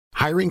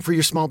Hiring for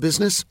your small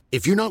business?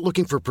 If you're not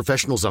looking for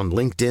professionals on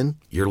LinkedIn,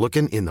 you're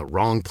looking in the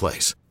wrong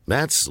place.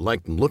 That's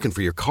like looking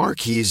for your car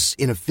keys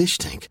in a fish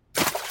tank.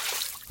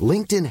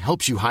 LinkedIn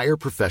helps you hire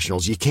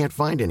professionals you can't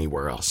find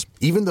anywhere else,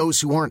 even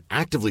those who aren't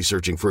actively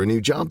searching for a new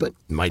job but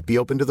might be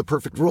open to the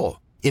perfect role.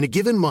 In a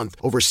given month,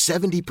 over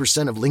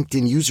 70% of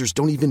LinkedIn users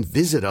don't even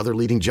visit other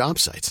leading job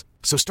sites.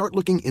 So start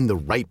looking in the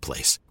right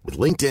place. With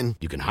LinkedIn,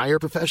 you can hire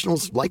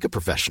professionals like a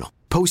professional.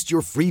 Post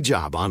your free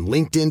job on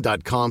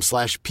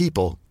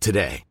linkedin.com/people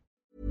today.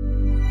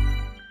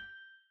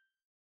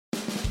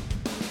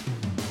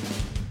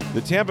 The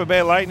Tampa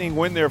Bay Lightning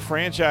win their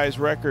franchise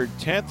record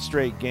 10th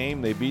straight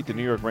game. They beat the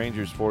New York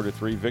Rangers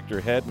 4-3.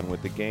 Victor Hedman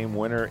with the game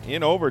winner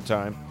in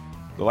overtime.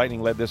 The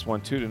Lightning led this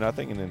one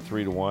 2-0 and then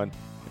 3-1.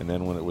 And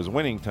then when it was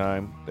winning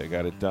time, they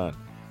got it done.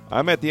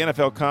 I'm at the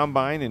NFL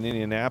Combine in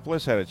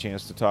Indianapolis. Had a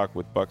chance to talk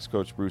with Bucs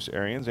coach Bruce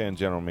Arians and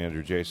general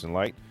manager Jason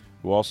Licht,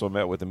 who also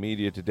met with the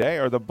media today.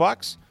 Are the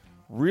Bucs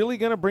really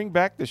going to bring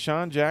back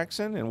Deshaun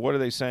Jackson? And what are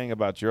they saying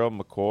about Gerald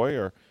McCoy?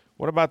 Or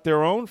what about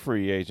their own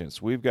free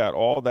agents? We've got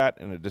all that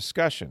in a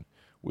discussion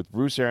with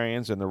Bruce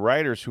Arians and the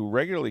writers who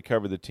regularly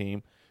cover the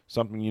team,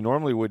 something you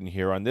normally wouldn't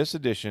hear on this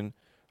edition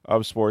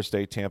of Sports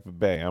Day Tampa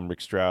Bay. I'm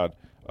Rick Stroud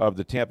of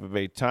the Tampa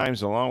Bay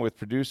Times, along with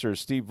producer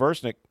Steve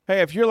Versnick.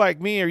 Hey, if you're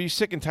like me, are you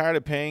sick and tired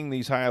of paying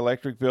these high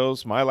electric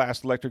bills? My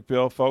last electric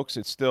bill, folks,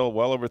 it's still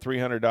well over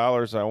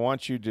 $300. I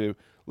want you to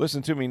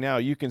listen to me now.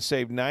 You can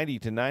save 90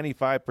 to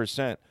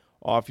 95%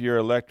 off your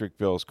electric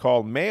bills.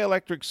 Call May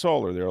Electric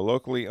Solar. They're a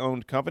locally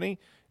owned company,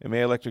 and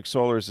May Electric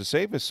Solar is the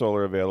safest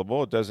solar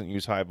available. It doesn't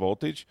use high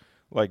voltage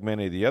like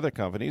many of the other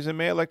companies, and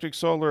May Electric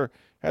Solar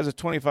has a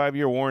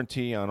 25-year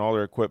warranty on all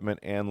their equipment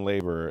and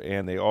labor,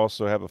 and they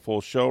also have a full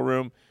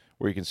showroom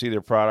where you can see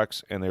their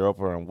products, and they're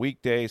open on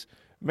weekdays.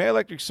 May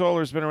Electric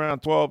Solar has been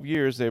around 12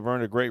 years. They've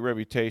earned a great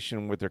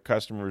reputation with their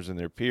customers and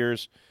their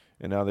peers.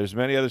 And now there's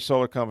many other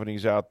solar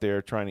companies out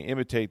there trying to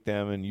imitate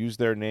them and use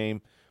their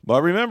name.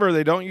 But remember,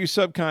 they don't use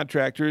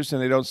subcontractors,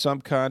 and they don't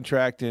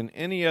subcontract in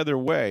any other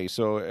way.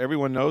 So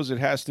everyone knows it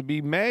has to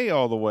be May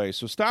all the way.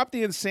 So stop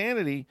the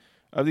insanity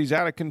of these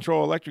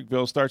out-of-control electric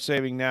bills. Start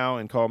saving now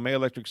and call May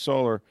Electric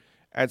Solar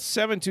at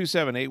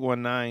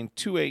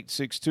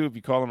 727-819-2862. If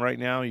you call them right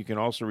now, you can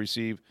also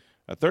receive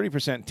a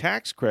 30%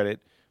 tax credit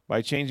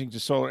by changing to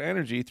solar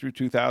energy through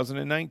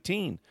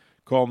 2019.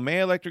 Call May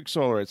Electric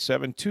Solar at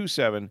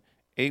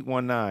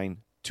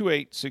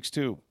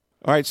 727-819-2862.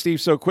 All right, Steve,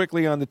 so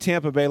quickly on the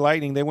Tampa Bay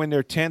Lightning, they win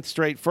their 10th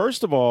straight.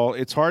 First of all,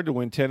 it's hard to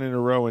win 10 in a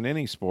row in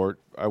any sport,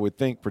 I would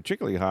think,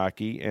 particularly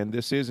hockey, and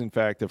this is, in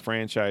fact, a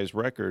franchise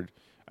record.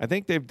 I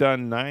think they've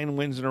done 9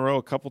 wins in a row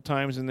a couple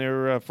times in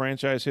their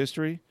franchise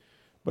history,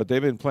 but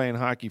they've been playing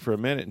hockey for a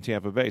minute in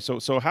Tampa Bay.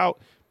 So how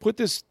put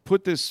this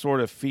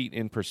sort of feat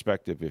in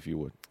perspective, if you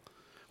would.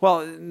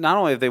 Well, not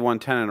only have they won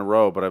 10 in a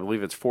row, but I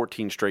believe it's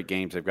 14 straight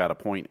games they've got a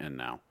point in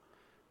now,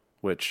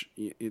 which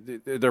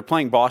they're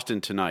playing Boston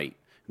tonight,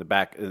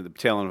 the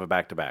tail end of a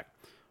back-to-back.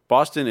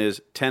 Boston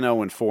is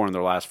 10-0-4 in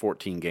their last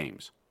 14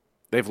 games.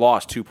 They've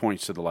lost 2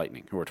 points to the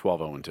Lightning, who are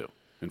 12-0-2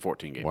 in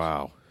 14 games.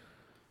 Wow.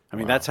 I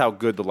mean, that's how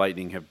good the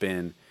Lightning have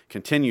been,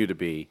 continue to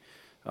be.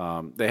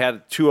 They had a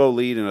 2-0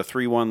 lead and a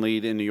 3-1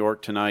 lead in New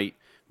York tonight,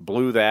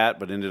 blew that,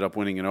 but ended up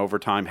winning in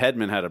overtime.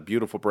 Hedman had a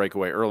beautiful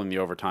breakaway early in the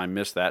overtime,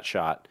 missed that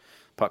shot.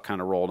 Puck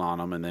kind of rolled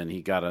on him, and then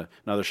he got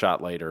another shot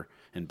later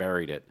and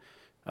buried it.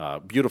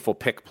 Beautiful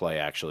pick play,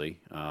 actually.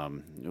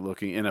 You're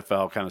looking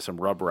NFL, kind of some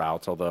rub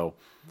routes, although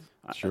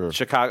sure.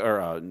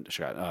 I'm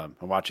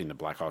watching the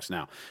Blackhawks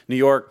now. New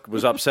York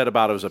was upset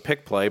about it was a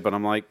pick play, but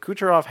I'm like,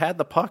 Kucherov had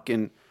the puck,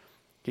 and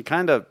he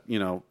kind of,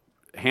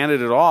 handed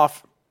it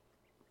off,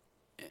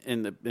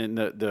 and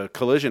the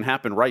collision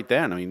happened right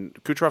then. I mean,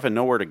 Kucherov had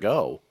nowhere to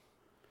go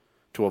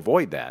to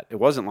avoid that. It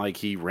wasn't like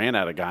he ran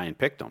at a guy and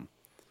picked him.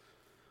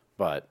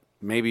 But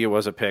maybe it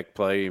was a pick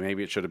play.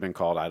 Maybe it should have been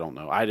called. I don't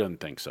know. I didn't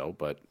think so,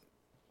 but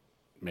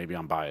maybe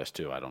I'm biased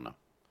too. I don't know.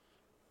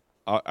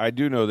 I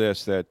do know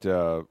this, that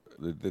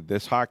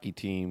this hockey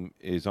team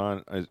is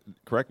on,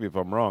 correct me if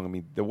I'm wrong, I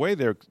mean, the way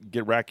they're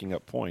racking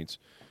up points,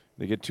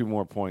 they get 2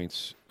 more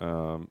points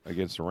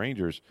against the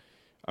Rangers.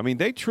 I mean,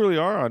 they truly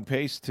are on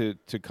pace to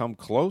come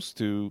close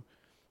to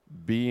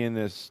be in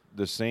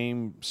the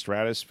same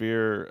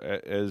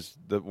stratosphere as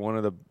one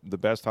of the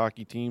best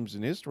hockey teams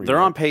in history. They're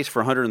on pace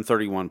for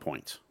 131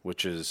 points,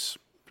 which has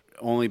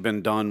only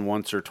been done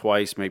once or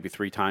twice, maybe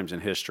 3 times in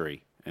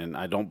history. And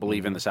I don't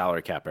believe in the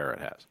salary cap era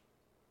it has.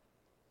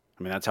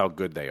 I mean, that's how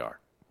good they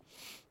are.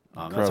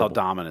 That's how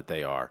dominant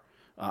they are.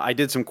 I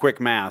did some quick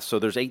math, so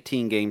there's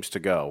 18 games to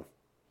go.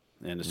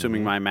 And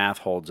assuming my math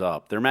holds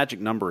up, their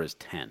magic number is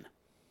 10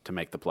 to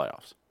make the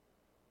playoffs,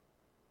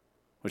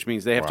 which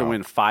means they have to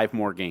win 5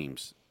 more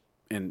games.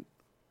 And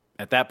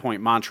at that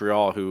point,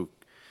 Montreal, who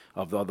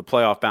of the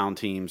playoff-bound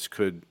teams,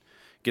 could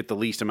get the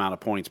least amount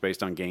of points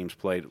based on games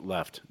played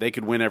left. They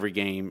could win every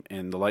game,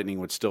 and the Lightning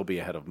would still be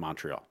ahead of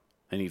Montreal.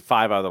 They need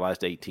 5 out of the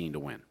last 18 to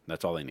win.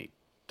 That's all they need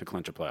to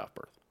clinch a playoff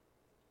berth.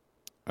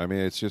 I mean,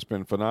 it's just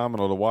been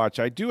phenomenal to watch.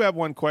 I do have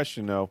one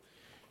question, though.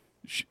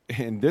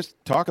 And this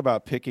talk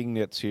about picking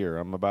nits here.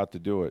 I'm about to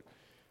do it.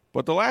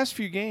 But the last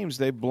few games,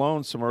 they've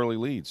blown some early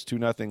leads,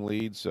 2-0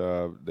 leads.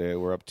 They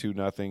were up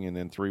 2-0 and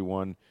then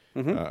 3-1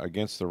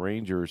 against the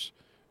Rangers,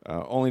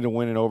 only to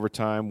win in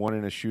overtime, one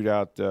in a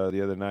shootout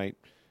the other night.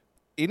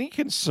 Any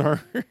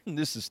concern?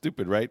 This is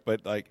stupid, right?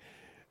 But,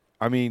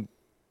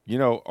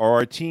 are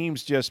our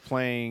teams just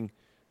playing,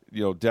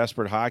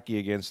 desperate hockey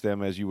against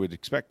them as you would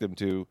expect them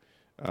to?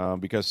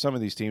 Because some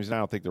of these teams, and I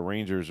don't think the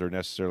Rangers are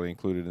necessarily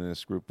included in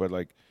this group, but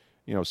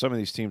some of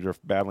these teams are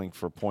battling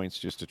for points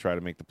just to try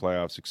to make the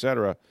playoffs, et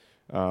cetera.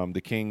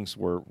 The Kings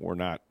were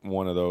not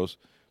one of those.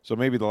 So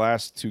maybe the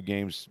last two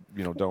games,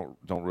 don't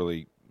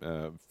really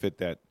fit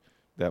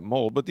that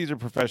mold. But these are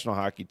professional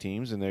hockey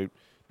teams, and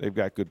they've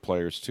got good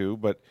players too.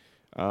 But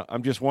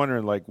I'm just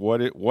wondering,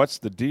 what's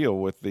the deal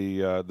with the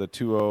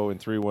 2-0 and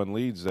 3-1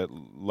 leads that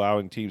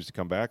allowing teams to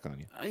come back on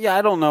you? Yeah,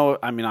 I don't know.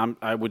 I mean,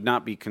 I would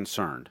not be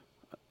concerned.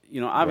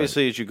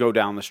 Obviously, as you go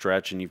down the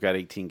stretch, and you've got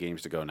 18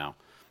 games to go now,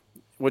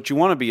 what you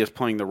want to be is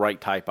playing the right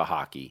type of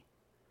hockey.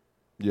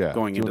 Yeah,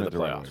 going into the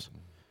playoffs.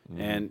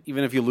 Right. And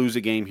even if you lose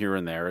a game here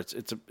and there,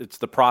 it's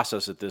the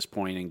process at this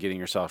point in getting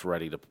yourself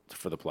ready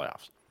for the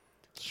playoffs.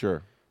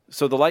 Sure.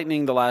 So the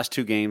Lightning, the last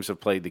two games, have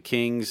played the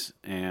Kings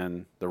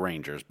and the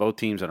Rangers, both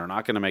teams that are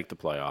not going to make the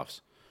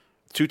playoffs.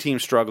 Two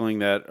teams struggling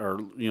that are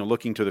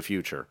looking to the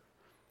future.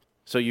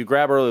 So you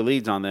grab early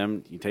leads on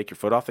them, you take your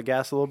foot off the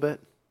gas a little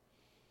bit.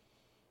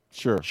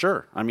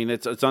 Sure. I mean,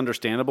 it's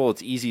understandable.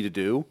 It's easy to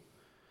do.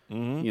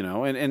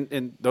 Mm-hmm.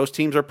 And those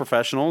teams are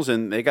professionals,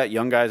 and they got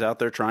young guys out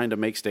there trying to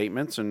make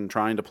statements and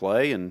trying to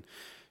play. And,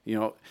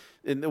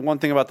 and the one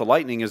thing about the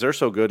Lightning is they're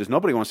so good is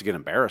nobody wants to get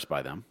embarrassed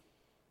by them.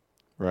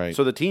 Right.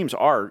 So the teams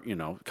are,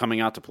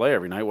 coming out to play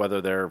every night,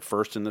 whether they're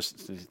first in the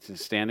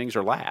standings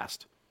or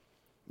last.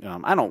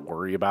 I don't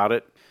worry about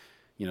it.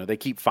 They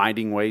keep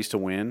finding ways to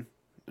win,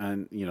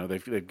 and,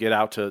 they get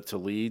out to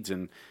leads,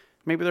 and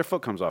maybe their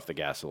foot comes off the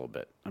gas a little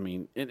bit. I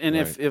mean, and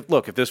right. if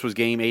this was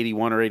game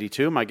 81 or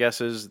 82, my guess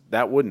is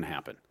that wouldn't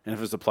happen. And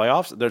if it's the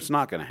playoffs, that's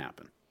not going to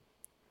happen.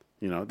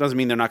 It doesn't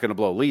mean they're not going to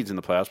blow leads in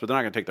the playoffs, but they're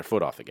not going to take their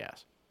foot off the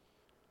gas.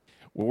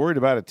 We're worried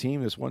about a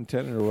team that's won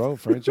 10 in a row,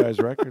 franchise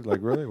record.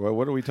 Really?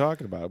 What are we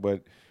talking about?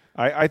 But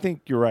I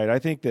think you're right. I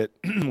think that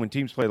when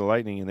teams play the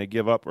Lightning and they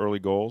give up early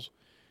goals,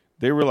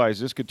 they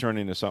realize this could turn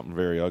into something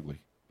very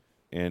ugly.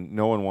 And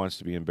no one wants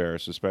to be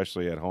embarrassed,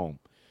 especially at home.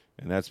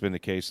 And that's been the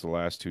case the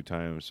last two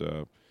times.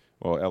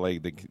 L.A.,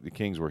 the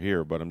Kings were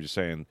here, but I'm just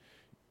saying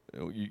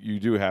you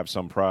do have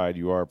some pride.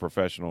 You are a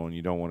professional, and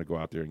you don't want to go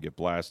out there and get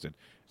blasted.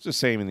 It's the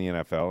same in the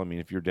NFL. I mean,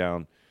 if you're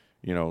down,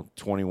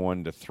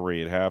 21-3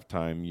 at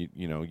halftime,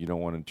 you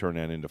don't want to turn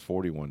that into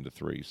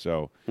 41-3.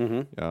 So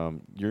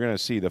you're going to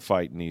see the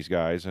fight in these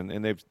guys,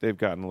 and they've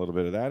gotten a little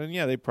bit of that. And,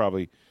 yeah, they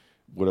probably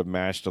would have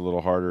mashed a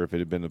little harder if it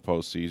had been the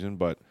postseason,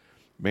 but –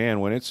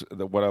 man,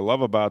 what I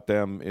love about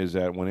them is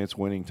that when it's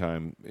winning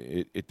time,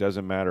 it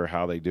doesn't matter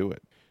how they do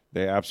it.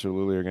 They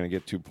absolutely are going to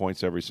get 2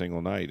 points every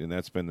single night, and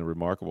that's been the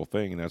remarkable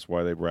thing, and that's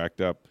why they've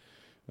racked up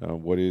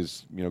what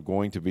is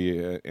going to be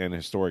an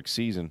historic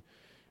season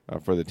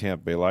for the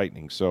Tampa Bay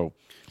Lightning. So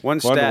one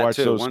stat,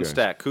 too. One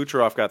stat.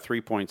 Kucherov got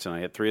 3 points, and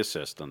he had 3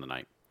 assists on the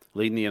night,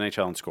 leading the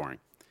NHL in scoring.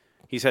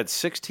 He's had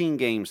 16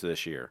 games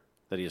this year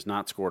that he has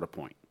not scored a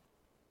point.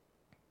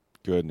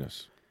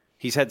 Goodness.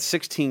 He's had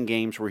 16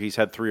 games where he's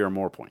had 3 or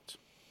more points.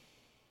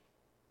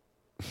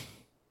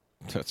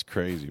 That's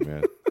crazy,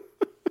 man.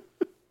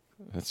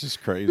 That's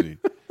just crazy.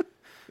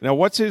 Now,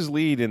 what's his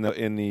lead in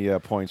the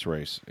points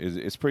race?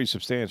 It's pretty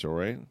substantial,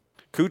 right?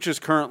 Kuch is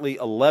currently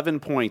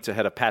 11 points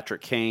ahead of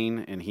Patrick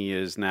Kane, and he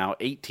is now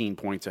 18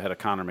 points ahead of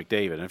Connor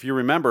McDavid. And if you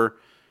remember,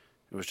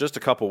 it was just a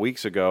couple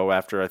weeks ago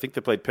after I think they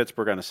played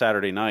Pittsburgh on a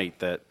Saturday night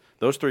that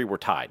those 3 were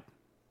tied.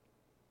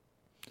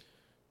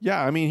 Yeah,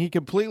 I mean, he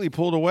completely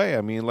pulled away.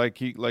 I mean, like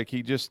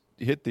he just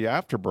hit the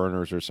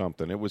afterburners or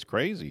something. It was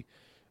crazy,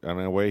 and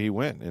away he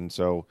went. And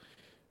so,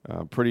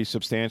 pretty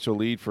substantial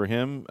lead for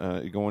him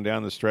going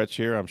down the stretch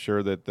here. I'm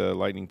sure that the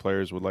Lightning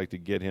players would like to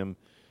get him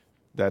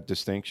that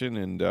distinction,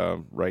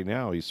 and right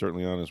now he's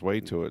certainly on his way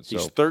to it.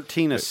 He's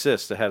 13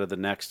 assists ahead of the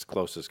next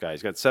closest guy.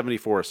 He's got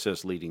 74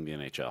 assists leading the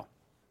NHL.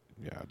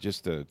 Yeah,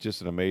 just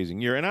an amazing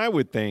year. And I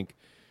would think,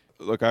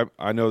 look,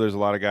 I know there's a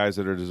lot of guys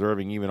that are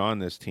deserving even on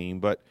this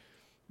team, but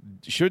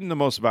shouldn't the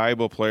most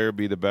valuable player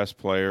be the best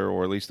player,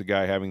 or at least the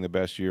guy having the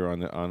best year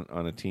on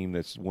a team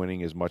that's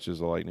winning as much as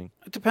the Lightning?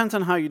 It depends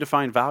on how you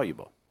define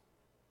valuable.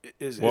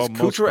 Has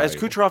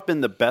Kucherov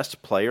been the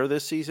best player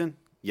this season?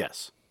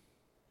 Yes.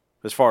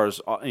 As far as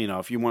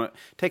if you want to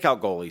take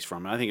out goalies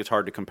from it, I think it's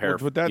hard to compare.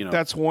 But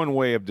that's one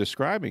way of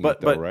describing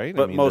it, though, right?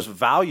 But most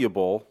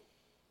valuable,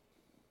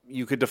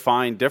 you could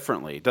define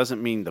differently. It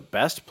doesn't mean the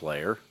best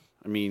player.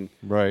 I mean,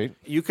 right?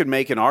 You could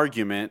make an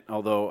argument,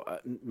 although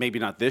maybe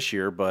not this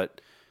year, but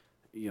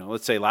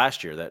let's say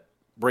last year, that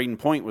Braden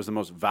Point was the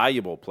most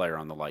valuable player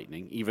on the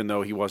Lightning, even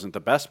though he wasn't the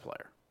best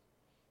player.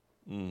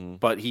 Mm-hmm.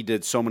 But he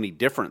did so many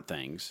different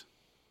things.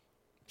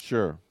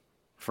 Sure.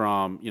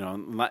 From,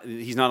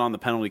 he's not on the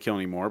penalty kill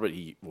anymore, but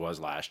he was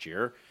last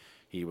year.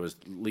 He was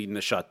leading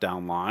the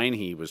shutdown line.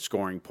 He was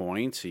scoring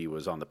points. He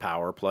was on the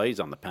power play. He's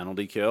on the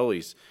penalty kill.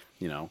 He's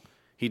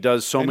He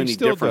does so And many he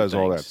still different does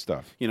things. all that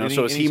stuff. You know, And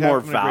so is and he he's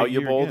more having a great year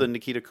valuable again. than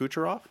Nikita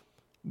Kucherov?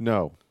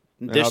 No.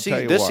 And I'll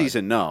tell you This why.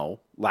 season, no.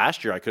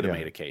 Last year, I could have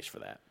Yeah. made a case for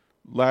that.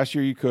 Last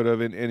year you could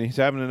have, and he's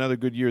having another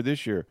good year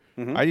this year.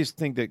 I just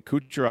think that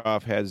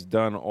Kucherov has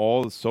done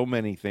so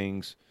many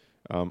things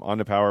on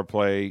the power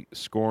play,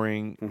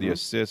 scoring, the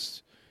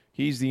assists.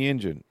 He's the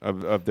engine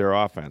of their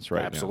offense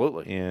right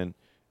Absolutely. now.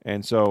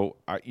 And so,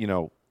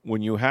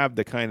 when you have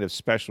the kind of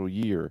special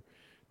year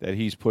that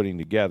he's putting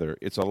together,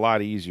 it's a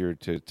lot easier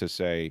to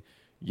say,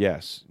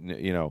 yes,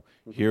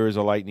 here is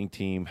a Lightning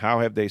team. How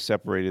have they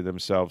separated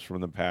themselves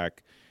from the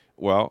pack?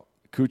 Well,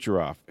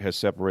 Kucherov has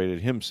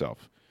separated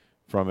himself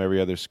from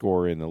every other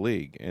scorer in the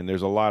league. And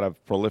there's a lot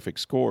of prolific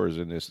scorers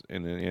in the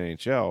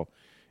NHL.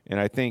 And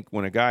I think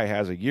when a guy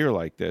has a year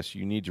like this,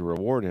 you need to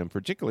reward him,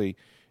 particularly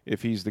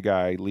if he's the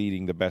guy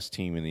leading the best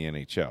team in the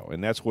NHL.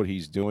 And that's what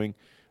he's doing.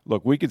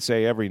 Look, we could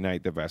say every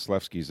night that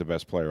Vasilevsky is the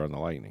best player on the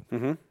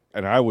Lightning.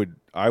 And I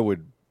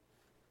would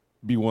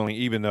be willing,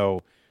 even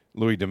though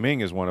Louis Domingue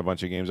has won a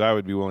bunch of games, I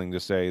would be willing to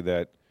say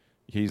that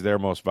he's their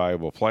most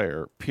valuable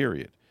player,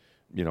 period,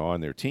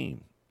 on their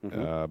team.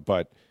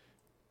 But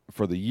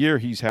for the year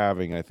he's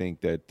having, I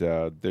think that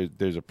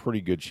there's a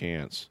pretty good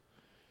chance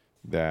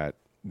that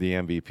the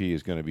MVP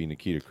is going to be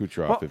Nikita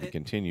Kucherov if he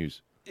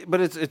continues.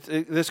 But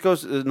this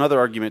goes another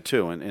argument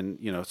too,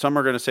 and some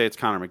are going to say it's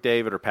Connor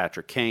McDavid or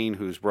Patrick Kane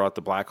who's brought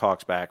the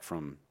Blackhawks back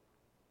from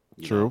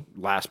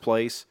last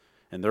place,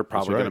 and they're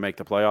probably going to make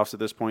the playoffs at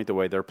this point the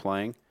way they're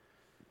playing.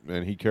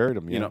 And he carried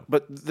them,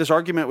 But this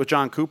argument with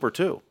John Cooper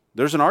too.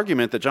 There's an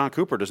argument that John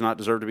Cooper does not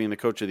deserve to be in the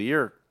Coach of the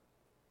Year.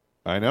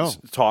 I know.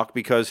 Talk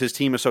because his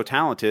team is so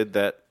talented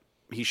that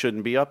he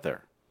shouldn't be up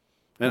there.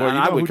 And, well,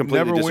 I would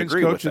completely never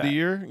disagree wins with Coach of that. the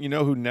Year? You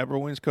know who never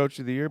wins Coach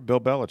of the Year? Bill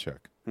Belichick.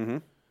 Mm-hmm.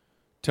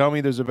 Tell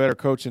me there's a better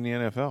coach in the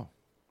NFL.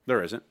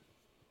 There isn't.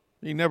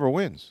 He never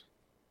wins.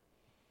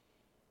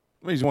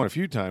 Well, he's won a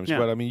few times, Yeah.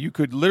 but you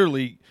could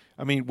literally,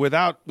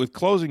 with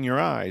closing your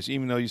eyes,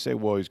 even though you say,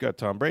 well, he's got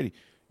Tom Brady,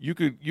 you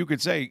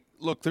could say,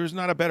 look, there's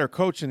not a better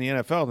coach in the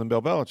NFL than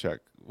Bill Belichick.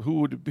 Who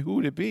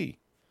would it be?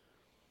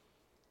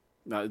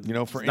 For not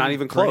even for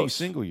any close.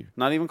 single year,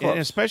 Not even close. and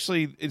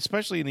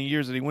especially in the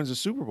years that he wins the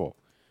Super Bowl,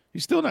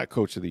 he's still not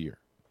Coach of the Year.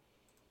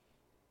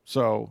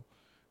 So,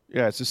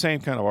 yeah, it's the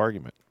same kind of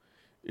argument.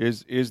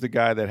 Is the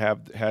guy that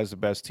has the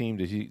best team?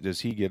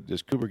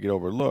 Does Cooper get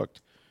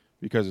overlooked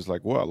because it's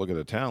like, well, look at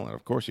the talent.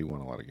 Of course, he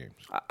won a lot of games.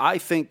 I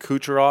think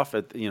Kucherov,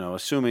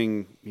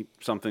 assuming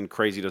something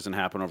crazy doesn't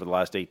happen over the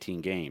last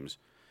 18 games,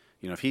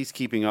 if he's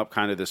keeping up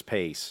kind of this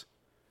pace,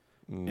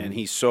 and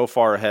he's so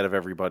far ahead of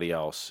everybody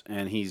else,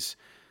 and he's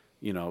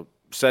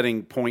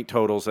setting point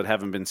totals that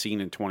haven't been seen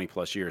in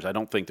 20-plus years, I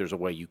don't think there's a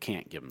way you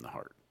can't give him the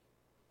Hart.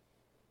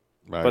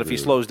 But if he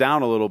slows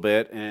down a little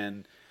bit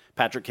and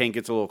Patrick Kane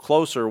gets a little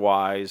closer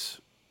wise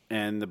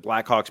and the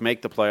Blackhawks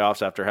make the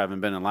playoffs after having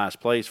been in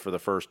last place for the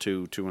first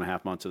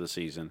 2.5 months of the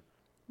season,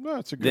 well,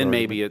 that's a good then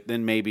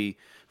argument. maybe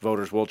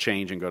voters will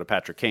change and go to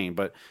Patrick Kane.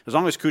 But as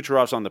long as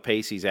Kucherov's on the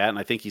pace he's at, and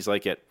I think he's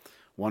like at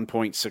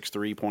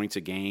 1.63 points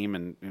a game,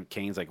 and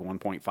Kane's like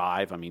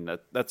 1.5. I mean,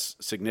 that's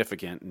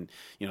significant. And,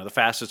 the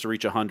fastest to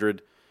reach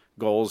 100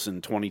 goals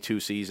in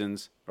 22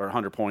 seasons, or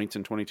 100 points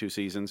in 22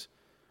 seasons.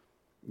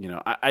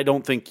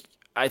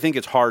 I think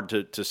it's hard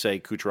to say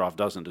Kucherov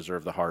doesn't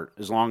deserve the Hart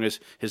as long as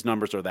his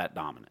numbers are that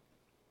dominant.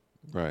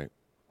 Right,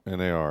 and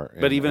they are.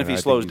 But even if he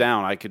slows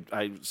down,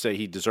 I say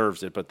he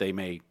deserves it, but they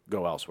may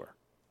go elsewhere.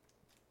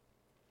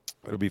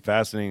 It'll be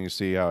fascinating to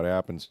see how it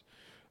happens.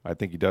 I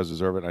think he does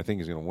deserve it. I think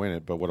he's going to win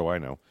it, but what do I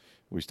know?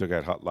 We still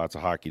got lots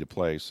of hockey to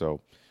play,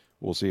 so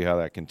we'll see how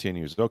that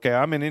continues. Okay,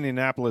 I'm in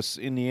Indianapolis,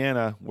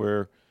 Indiana,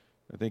 where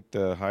I think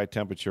the high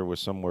temperature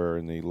was somewhere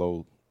in the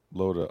low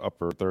to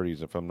upper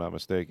 30s, if I'm not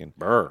mistaken.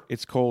 Brr.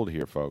 It's cold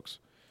here, folks,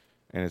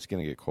 and it's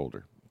going to get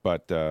colder.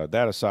 But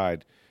that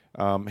aside,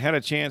 had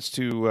a chance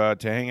to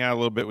hang out a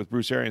little bit with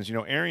Bruce Arians.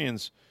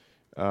 Arians,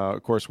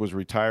 of course, was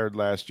retired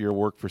last year,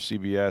 worked for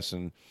CBS,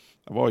 and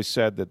I've always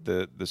said that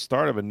the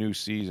start of a new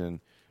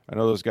season, I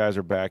know those guys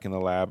are back in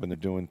the lab and they're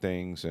doing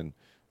things and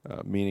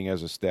meeting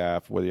as a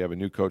staff, whether you have a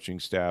new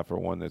coaching staff or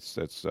one that's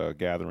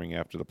gathering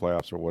after the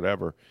playoffs or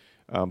whatever.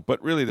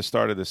 But really the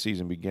start of the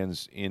season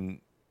begins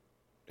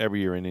every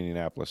year in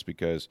Indianapolis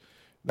because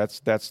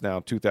that's now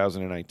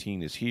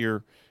 2019 is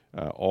here.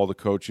 All the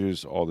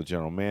coaches, all the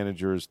general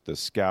managers, the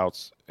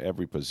scouts,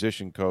 every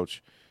position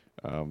coach,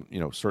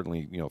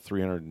 certainly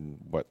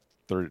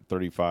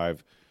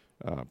 335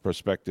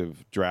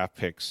 prospective draft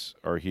picks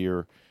are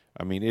here.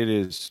 I mean, it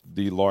is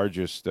the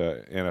largest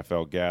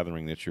NFL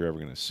gathering that you're ever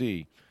going to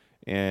see,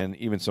 and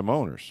even some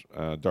owners.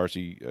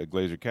 Darcy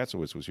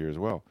Glazer-Katzowitz was here as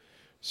well.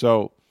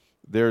 So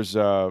there's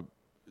a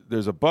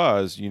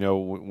buzz,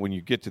 when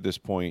you get to this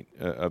point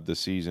of the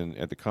season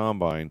at the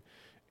Combine,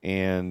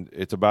 and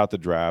it's about the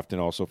draft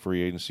and also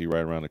free agency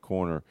right around the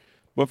corner.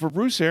 But for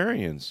Bruce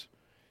Arians,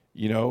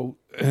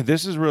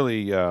 this is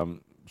really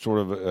sort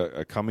of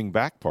a coming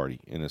back party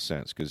in a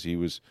sense because he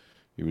was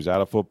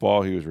out of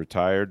football, he was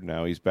retired,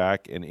 now he's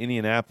back, and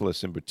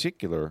Indianapolis in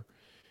particular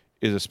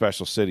is a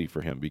special city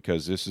for him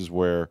because this is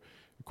where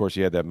Of course,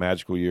 he had that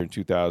magical year in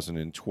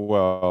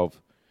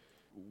 2012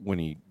 when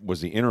he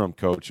was the interim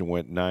coach and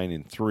went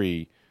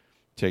 9-3,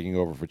 taking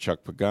over for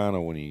Chuck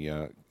Pagano when he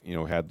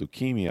had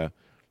leukemia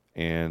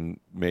and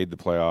made the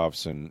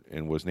playoffs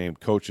and was named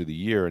Coach of the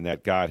Year, and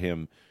that got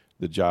him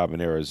the job in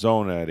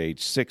Arizona at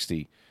age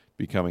 60,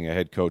 becoming a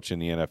head coach in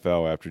the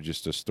NFL after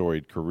just a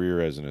storied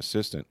career as an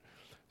assistant.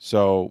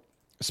 So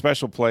a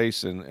special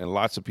place, and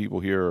lots of people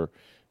here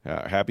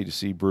are happy to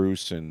see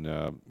Bruce. And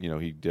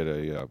he did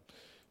a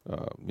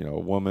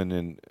women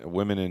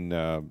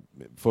in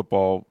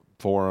football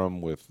forum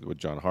with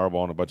John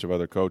Harbaugh and a bunch of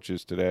other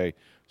coaches today.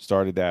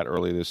 Started that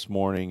early this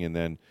morning, and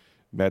then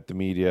met the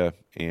media.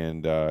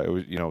 And it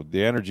was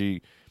the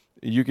energy.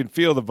 You can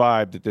feel the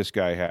vibe that this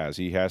guy has.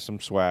 He has some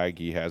swag.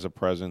 He has a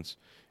presence.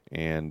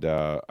 And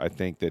I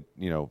think that,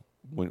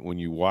 when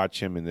you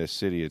watch him in this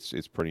city,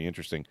 it's pretty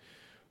interesting.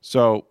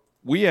 So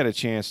we had a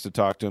chance to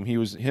talk to him.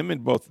 Him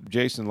and both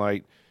Jason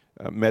Licht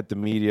met the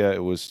media.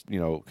 It was,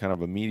 kind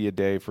of a media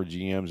day for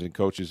GMs and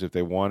coaches if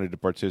they wanted to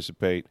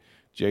participate.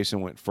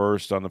 Jason went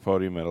first on the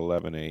podium at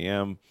 11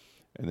 a.m.,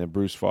 and then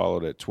Bruce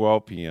followed at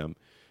 12 p.m.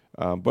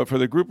 But for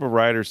the group of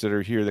writers that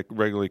are here that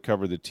regularly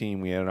cover the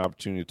team, we had an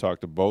opportunity to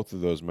talk to both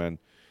of those men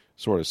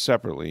sort of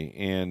separately.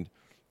 And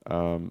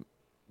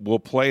we'll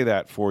play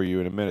that for you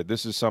in a minute.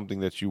 This is something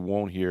that you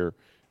won't hear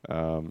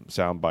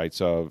sound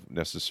bites of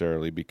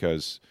necessarily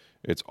because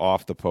it's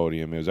off the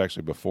podium. It was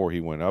actually before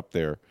he went up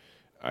there.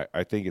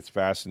 I think it's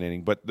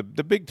fascinating. But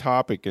the big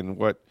topic and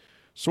what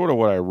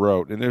I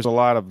wrote, and there's a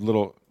lot of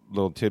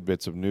little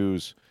tidbits of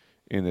news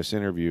in this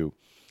interview,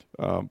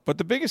 but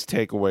the biggest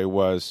takeaway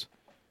was,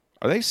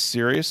 are they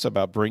serious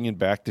about bringing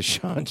back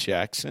DeSean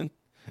Jackson?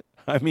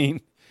 I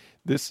mean,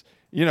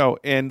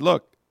 and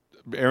look,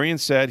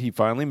 Arians said he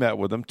finally met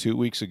with him 2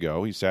 weeks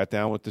ago. He sat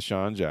down with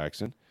DeSean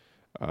Jackson,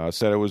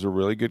 said it was a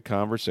really good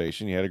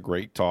conversation. He had a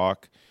great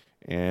talk,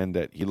 and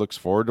that he looks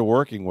forward to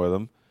working with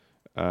him.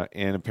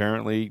 And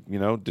apparently,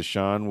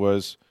 DeSean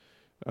was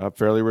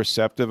fairly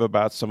receptive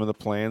about some of the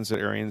plans that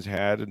Arians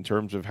had in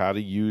terms of how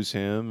to use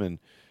him, and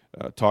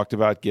talked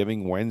about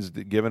giving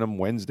him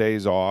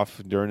Wednesdays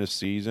off during the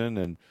season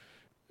and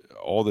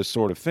all this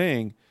sort of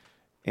thing.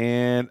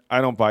 And I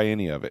don't buy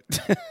any of it.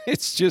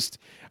 It's just,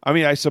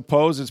 I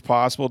suppose it's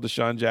possible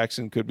DeSean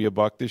Jackson could be a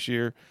buck this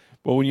year.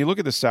 But when you look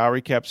at the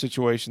salary cap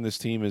situation this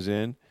team is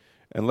in,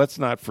 and let's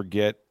not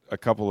forget a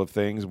couple of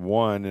things.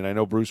 One, and I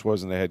know Bruce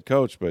wasn't the head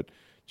coach, but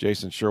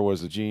Jason sure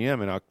was the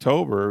GM. In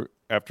October,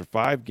 after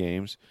 5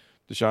 games,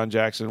 DeSean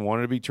Jackson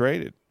wanted to be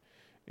traded.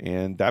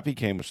 And that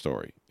became a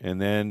story.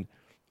 And then,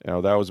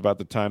 that was about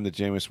the time that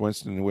Jameis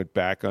Winston went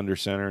back under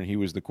center and he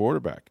was the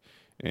quarterback.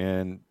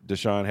 And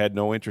DeSean had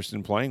no interest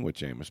in playing with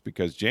Jameis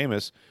because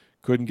Jameis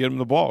couldn't get him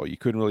the ball. You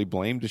couldn't really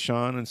blame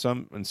DeSean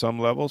in some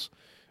levels,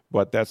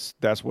 but that's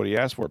what he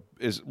asked for.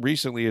 As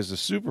recently as the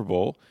Super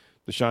Bowl,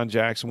 DeSean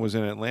Jackson was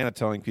in Atlanta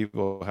telling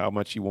people how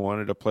much he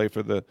wanted to play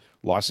for the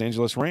Los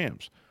Angeles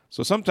Rams.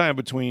 So sometime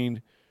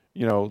between,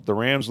 the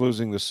Rams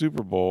losing the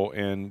Super Bowl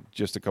and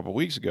just a couple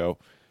weeks ago,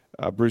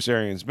 Bruce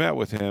Arians met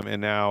with him, and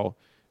now,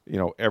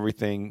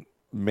 everything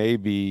may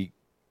be,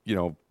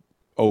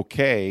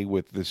 okay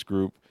with this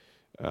group.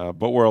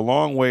 But we're a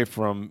long way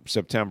from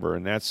September,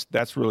 and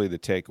that's really the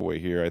takeaway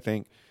here. I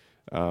think,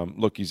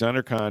 look, he's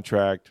under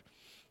contract.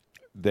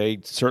 They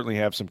certainly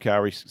have some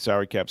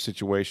salary cap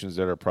situations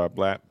that are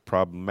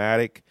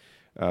problematic.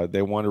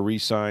 They want to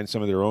re-sign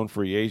some of their own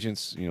free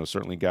agents,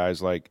 certainly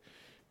guys like,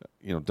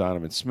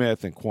 Donovan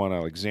Smith and Quan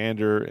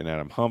Alexander and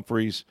Adam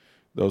Humphries.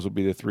 Those will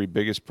be the 3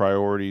 biggest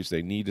priorities.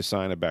 They need to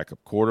sign a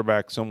backup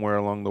quarterback somewhere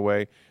along the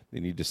way. They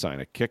need to sign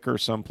a kicker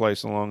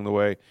someplace along the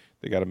way.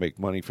 They got to make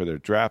money for their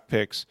draft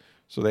picks.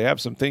 So they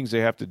have some things they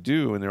have to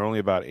do, and they're only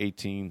about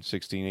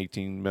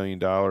 $18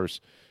 million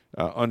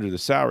under the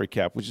salary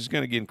cap, which is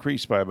going to get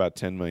increased by about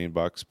 $10 million.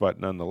 But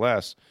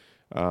nonetheless,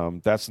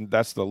 that's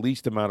the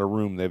least amount of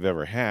room they've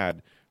ever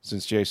had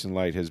since Jason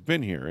Licht has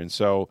been here. And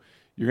so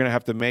you're going to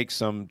have to make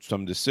some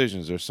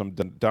decisions. There's some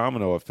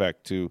domino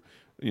effect to,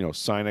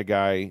 sign a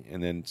guy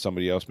and then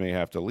somebody else may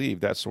have to leave,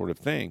 that sort of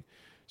thing.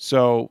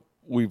 So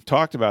we've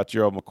talked about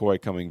Gerald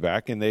McCoy coming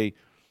back, and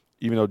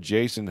even though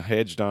Jason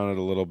hedged on it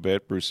a little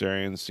bit, Bruce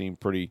Arians seemed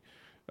pretty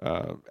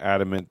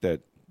adamant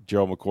that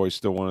Gerald McCoy is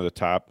still one of the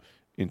top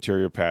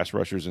interior pass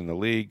rushers in the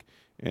league,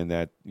 and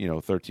that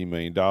 $13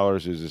 million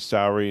is his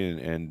salary,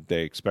 and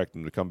they expect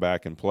him to come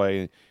back and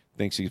play.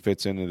 Thinks he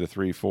fits into the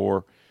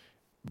 3-4.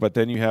 But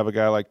then you have a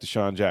guy like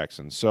DeSean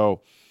Jackson.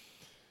 So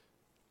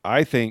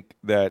I think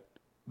that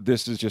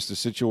this is just a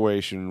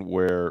situation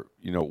where,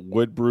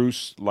 would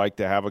Bruce like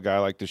to have a guy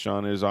like DeSean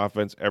in his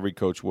offense? Every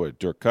coach would.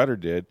 Dirk Cutter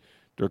did.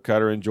 Dirk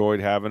Cutter enjoyed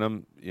having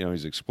him.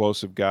 He's an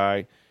explosive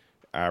guy,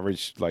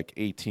 averaged like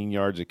 18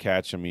 yards a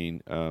catch.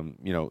 Even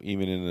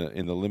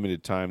in the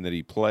limited time that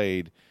he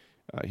played,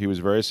 he was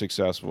very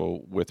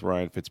successful with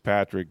Ryan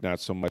Fitzpatrick, not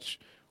so much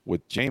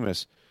with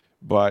Jameis.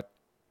 But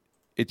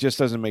it just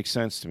doesn't make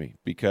sense to me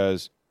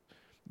because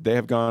they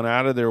have gone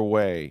out of their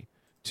way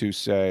to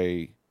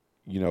say,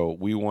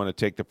 we want to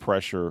take the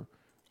pressure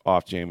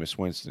off Jameis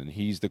Winston.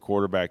 He's the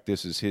quarterback.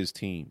 This is his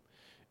team.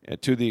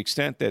 to the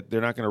extent that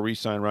they're not going to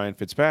re-sign Ryan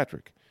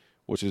Fitzpatrick,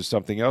 which is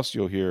something else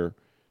you'll hear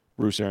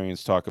Bruce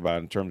Arians talk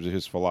about in terms of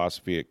his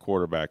philosophy at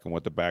quarterback and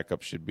what the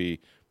backup should be,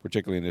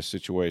 particularly in this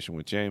situation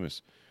with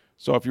Jameis.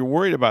 So if you're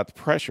worried about the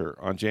pressure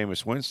on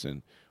Jameis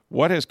Winston,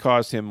 what has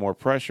caused him more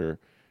pressure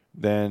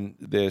than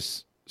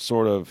this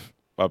sort of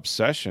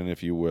obsession,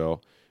 if you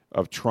will,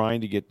 of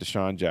trying to get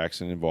Deshaun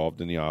Jackson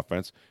involved in the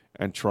offense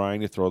and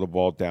trying to throw the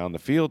ball down the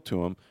field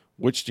to him,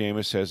 which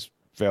Jameis has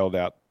failed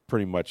out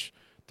pretty much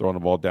throwing the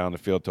ball down the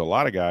field to a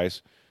lot of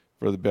guys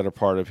for the better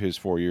part of his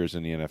 4 years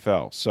in the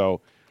NFL.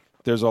 So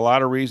there's a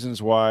lot of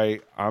reasons why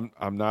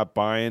I'm not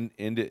buying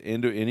into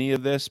any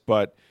of this,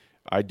 but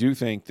I do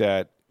think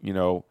that,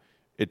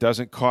 it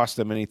doesn't cost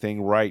them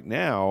anything right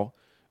now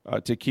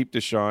to keep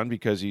Deshaun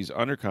because he's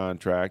under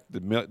contract.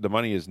 The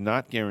money is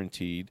not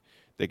guaranteed.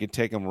 They can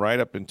take him right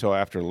up until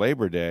after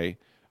Labor Day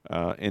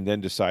and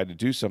then decide to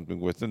do something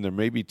with him. There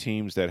may be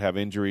teams that have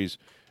injuries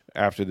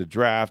after the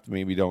draft,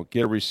 maybe don't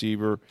get a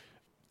receiver,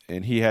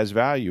 and he has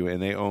value,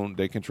 and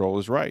they control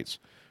his rights.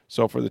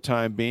 So for the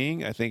time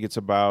being, I think it's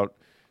about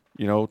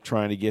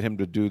trying to get him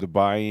to do the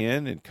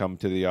buy-in and come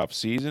to the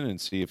offseason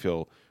and see if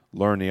he'll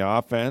learn the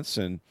offense.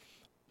 And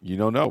you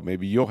don't know.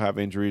 Maybe you'll have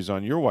injuries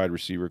on your wide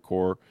receiver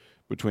core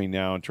between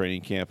now and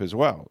training camp as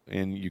well.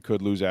 And you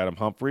could lose Adam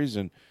Humphries,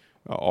 and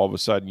all of a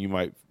sudden you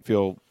might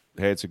feel,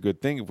 hey, it's a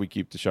good thing if we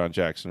keep Deshaun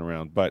Jackson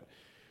around. But,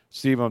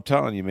 Steve, I'm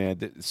telling you,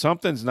 man,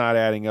 something's not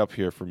adding up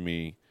here for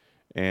me.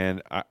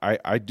 And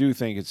I do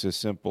think it's as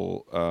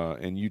simple,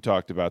 and you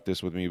talked about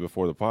this with me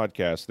before the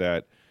podcast,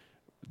 that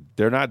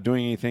they're not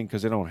doing anything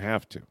because they don't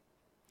have to.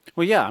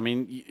 Well, yeah. I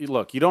mean,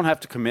 look, you don't have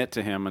to commit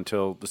to him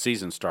until the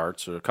season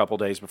starts or a couple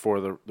days before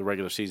the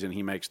regular season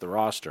he makes the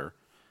roster.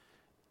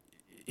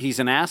 He's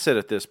an asset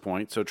at this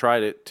point, so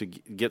try to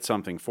get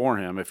something for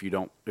him if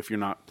you're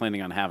not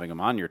planning on having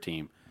him on your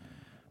team.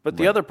 But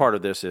the other part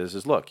of this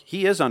is look,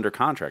 he is under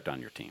contract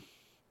on your team.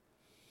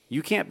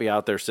 You can't be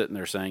out there sitting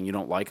there saying you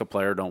don't like a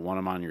player, don't want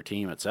him on your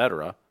team,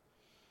 etc.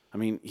 I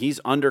mean,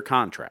 he's under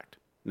contract.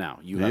 Now,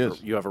 you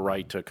have a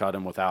right to cut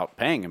him without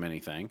paying him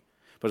anything.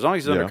 But as long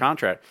as he's under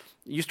contract,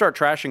 you start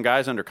trashing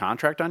guys under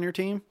contract on your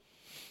team,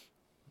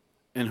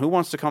 and who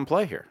wants to come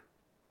play here?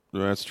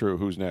 That's true.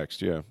 Who's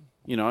next? Yeah.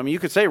 I mean, you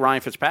could say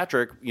Ryan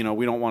Fitzpatrick, we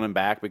don't want him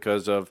back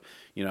because of,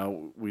 we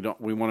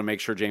want to make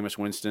sure Jameis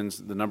Winston's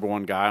the number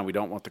one guy and we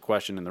don't want the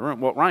question in the room.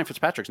 Well, Ryan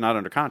Fitzpatrick's not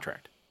under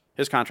contract.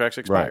 His contract's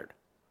expired.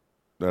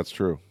 Right. That's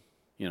true.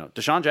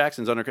 Deshaun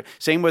Jackson's under.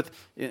 Same with,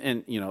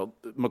 and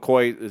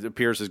McCoy, it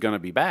appears, is going to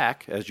be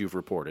back, as you've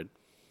reported.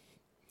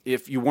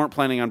 If you weren't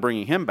planning on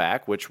bringing him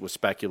back, which was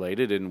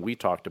speculated and we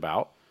talked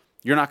about,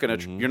 you're not going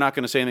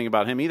to say anything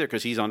about him either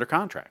because he's under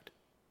contract.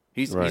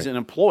 He's an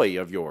employee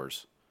of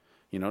yours.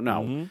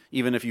 Now,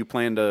 even if you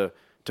plan to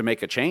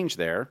make a change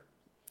there's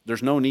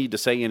no need to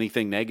say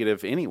anything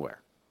negative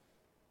anywhere.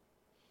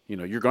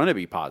 You're going to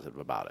be positive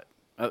about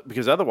it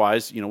because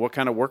otherwise, what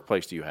kind of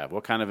workplace do you have?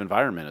 What kind of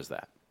environment is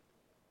that?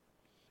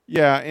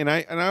 Yeah, and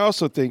I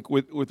also think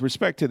with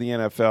respect to the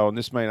NFL, and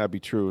this might not be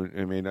true.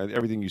 I mean,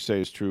 everything you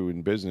say is true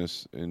in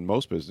business. In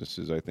most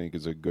businesses, I think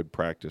is a good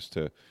practice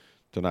to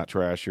not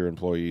trash your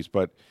employees.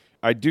 But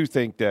I do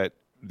think that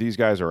these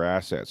guys are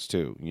assets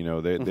too.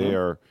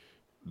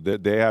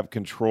 They have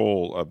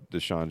control of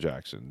Deshaun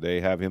Jackson. They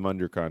have him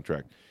under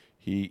contract.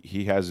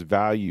 He has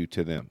value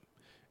to them,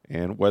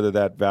 and whether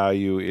that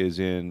value is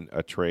in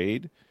a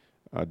trade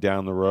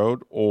down the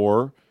road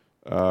or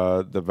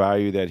the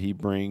value that he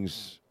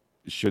brings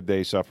should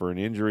they suffer an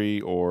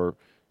injury or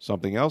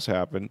something else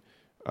happen.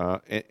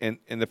 And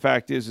the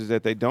fact is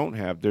that they don't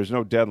have – there's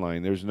no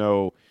deadline. There's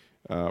no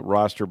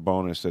roster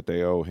bonus that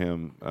they owe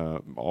him.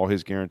 All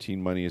his guaranteed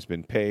money has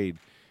been paid.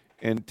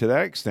 And to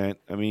that extent,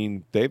 I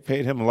mean, they've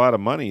paid him a lot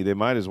of money. They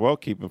might as well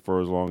keep him for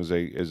as long as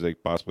they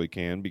possibly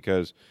can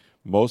because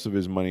most of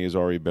his money has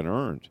already been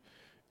earned.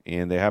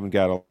 And they haven't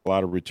got a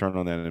lot of return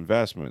on that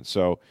investment.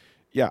 So,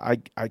 yeah,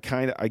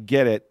 I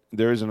get it.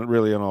 There isn't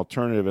really an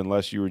alternative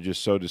unless you were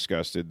just so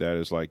disgusted that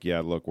it's like,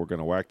 yeah, look, we're going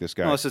to whack this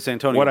guy. Unless it's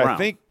Antonio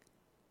Brown.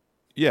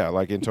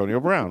 Like Antonio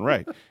Brown,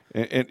 right.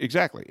 And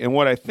exactly. And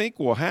what I think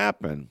will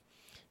happen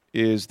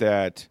is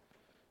that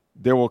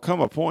there will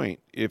come a point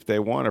if they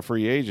want a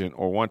free agent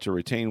or want to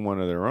retain one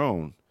of their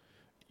own,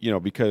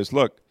 because,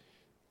 look,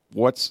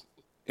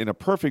 in a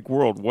perfect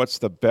world, what's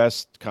the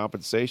best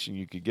compensation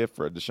you could get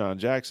for a Deshaun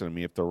Jackson? I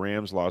mean, if the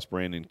Rams lost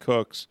Brandon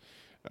Cooks,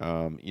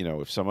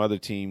 if some other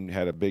team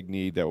had a big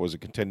need that was a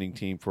contending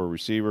team for a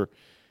receiver,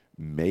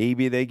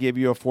 maybe they give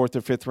you a 4th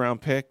or 5th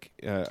round pick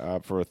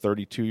for a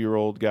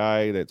 32-year-old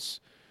guy that's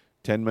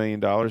 $10 million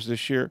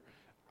this year.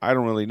 I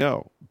don't really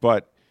know.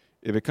 But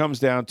if it comes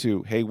down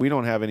to, hey, we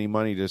don't have any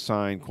money to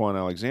sign Quan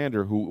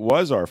Alexander, who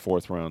was our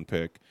 4th round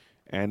pick,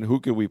 and who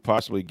could we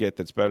possibly get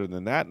that's better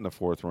than that in the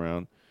 4th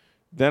round,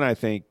 then I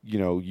think,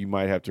 you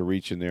might have to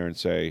reach in there and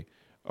say,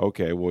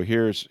 okay, well,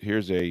 here's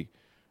a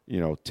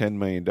 $10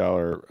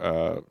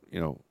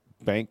 million,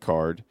 bank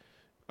card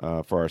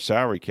for our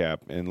salary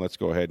cap, and let's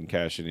go ahead and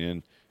cash it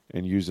in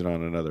and use it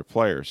on another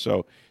player.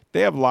 So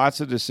they have lots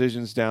of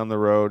decisions down the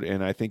road,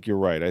 and I think you're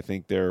right. I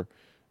think they're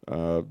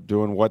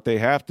doing what they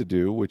have to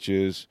do, which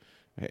is,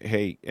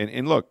 hey,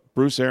 and look,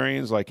 Bruce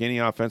Arians, like any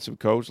offensive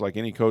coach, like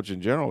any coach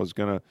in general, is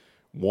going to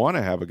want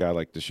to have a guy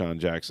like Deshaun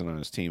Jackson on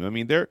his team. I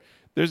mean,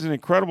 there's an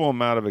incredible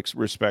amount of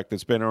respect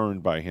that's been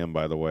earned by him,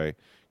 by the way,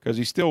 because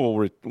he still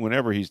will,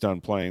 whenever he's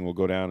done playing, will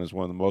go down as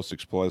one of the most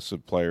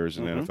explosive players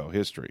in NFL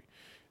history.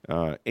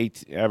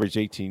 Average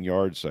 18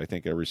 yards, I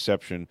think, a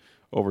reception,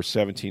 over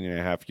 17 and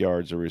a half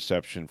yards a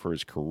reception for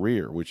his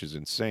career, which is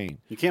insane.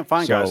 You can't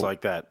find guys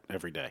like that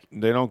every day.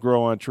 They don't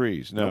grow on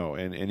trees, no.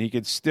 Nope. And he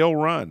can still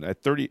run.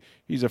 At 30,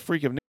 he's a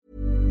freak of nature.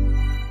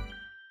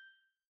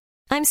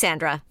 I'm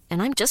Sandra,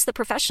 and I'm just the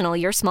professional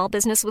your small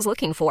business was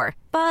looking for.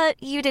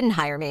 But you didn't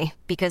hire me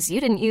because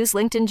you didn't use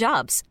LinkedIn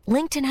Jobs.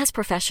 LinkedIn has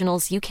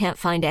professionals you can't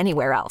find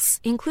anywhere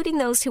else, including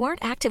those who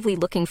aren't actively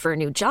looking for a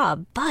new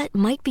job, but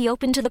might be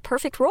open to the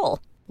perfect role,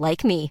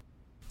 like me.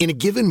 In a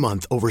given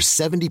month, over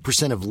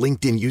 70% of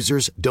LinkedIn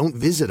users don't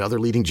visit other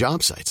leading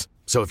job sites.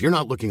 So if you're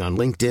not looking on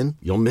LinkedIn,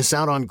 you'll miss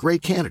out on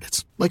great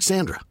candidates like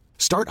Sandra.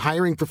 Start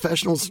hiring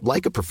professionals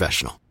like a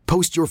professional.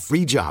 Post your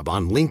free job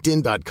on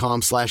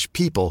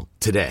linkedin.com/people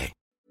today.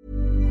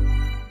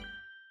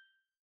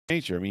 I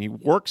mean, he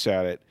works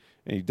at it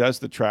and he does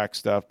the track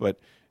stuff, but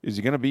is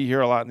he going to be here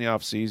a lot in the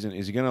offseason?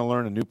 Is he going to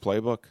learn a new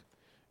playbook?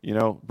 You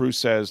know, Bruce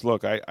says,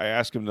 look, I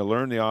asked him to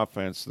learn the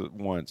offense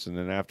once, and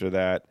then after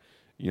that,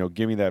 you know,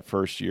 give me that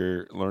first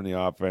year, learn the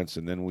offense,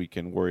 and then we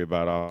can worry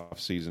about off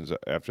seasons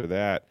after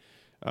that.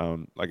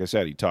 Like I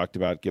said, he talked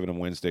about giving him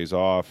Wednesdays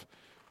off.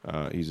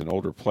 He's an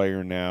older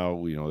player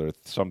now. You know, there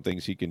are some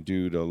things he can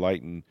do to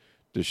lighten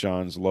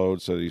Deshaun's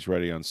load so that he's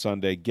ready on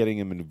Sunday. Getting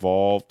him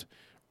involved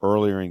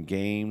earlier in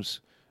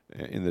games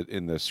in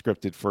the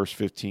scripted first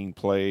 15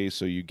 plays,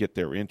 so you get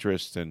their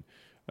interest and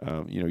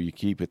you know, you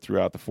keep it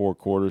throughout the four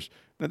quarters.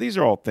 Now, these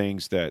are all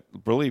things that,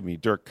 believe me,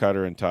 Dirk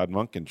Cutter and Todd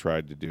Monken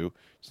tried to do.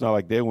 It's not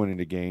like they went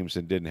into games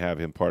and didn't have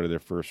him part of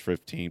their first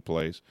 15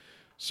 plays.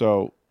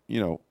 So,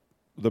 you know,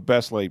 the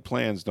best laid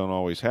plans don't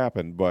always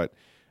happen. But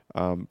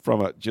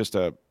from a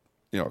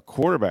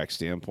quarterback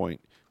standpoint,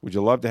 would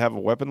you love to have a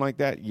weapon like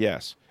that?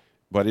 Yes.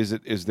 But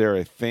is there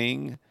a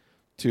thing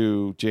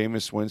to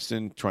Jameis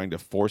Winston trying to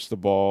force the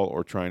ball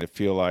or trying to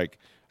feel like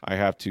I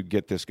have to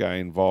get this guy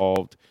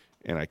involved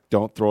and I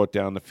don't throw it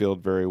down the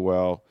field very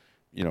well?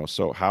 You know,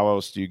 so how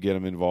else do you get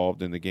him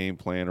involved in the game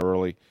plan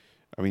early?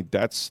 I mean,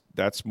 that's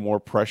more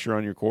pressure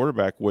on your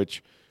quarterback,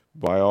 which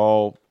by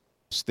all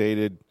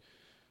stated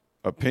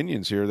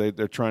opinions here,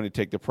 they're trying to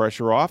take the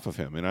pressure off of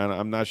him. And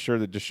I'm not sure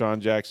that Deshaun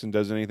Jackson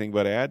does anything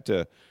but add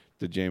to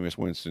Jameis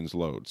Winston's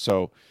load.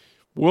 So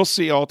we'll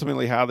see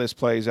ultimately how this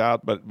plays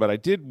out. But I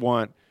did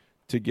want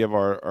to give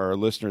our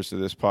listeners to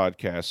this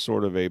podcast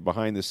sort of a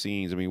behind the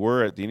scenes. I mean,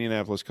 we're at the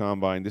Indianapolis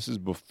Combine. This is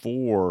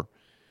before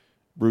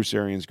Bruce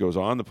Arians goes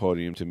on the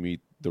podium to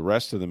meet the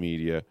rest of the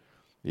media.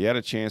 He had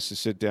a chance to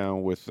sit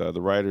down with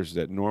the writers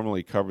that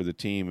normally cover the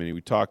team, and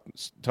we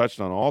touched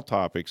on all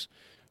topics,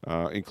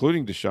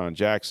 including Deshaun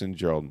Jackson,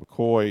 Gerald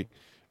McCoy,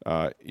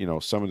 you know,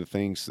 some of the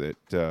things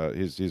that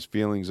his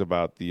feelings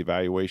about the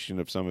evaluation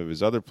of some of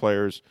his other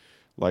players,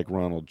 like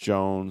Ronald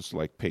Jones,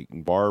 like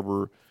Peyton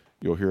Barber.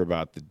 You'll hear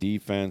about the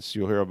defense.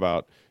 You'll hear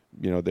about,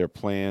 you know, their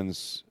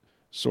plans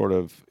sort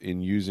of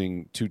in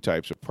using two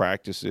types of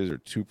practices or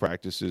two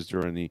practices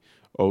during the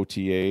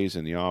OTAs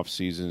and the off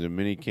seasons and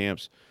mini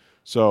camps.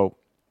 So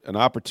an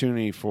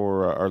opportunity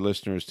for our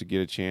listeners to get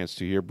a chance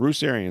to hear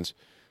Bruce Arians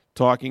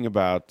talking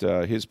about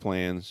his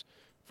plans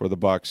for the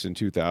Bucs in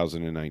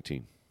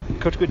 2019.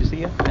 Coach, good to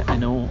see you. I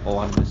know a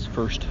lot of this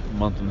first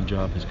month on the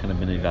job has kind of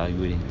been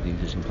evaluating the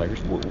existing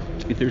players.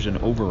 If there's an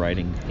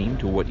overriding theme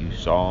to what you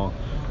saw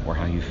or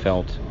how you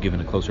felt given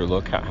a closer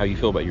look, how you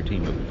feel about your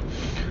team moving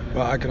forward?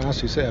 Well, I can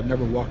honestly say I've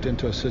never walked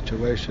into a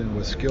situation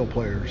with skill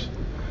players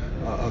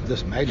of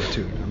this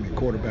magnitude. I mean,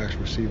 quarterbacks,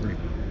 receivers,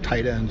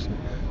 tight ends,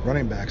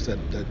 running backs that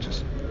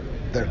just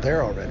they're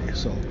there already.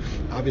 So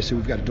obviously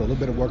we've got to do a little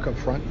bit of work up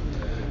front.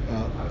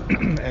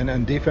 And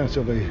then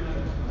defensively,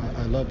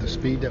 I love the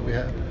speed that we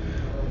have.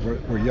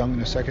 We're young in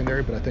the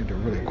secondary, but I think they're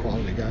really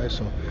quality guys.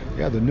 So,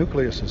 yeah, the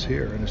nucleus is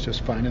here, and it's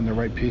just finding the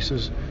right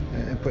pieces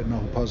and putting the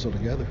whole puzzle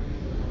together.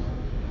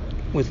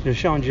 With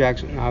Deshaun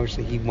Jackson,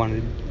 obviously he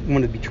wanted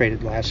to be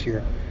traded last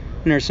year.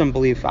 And there's some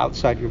belief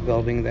outside your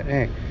building that,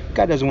 hey,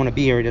 guy doesn't want to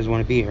be here, he doesn't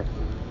want to be here.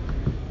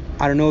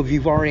 I don't know if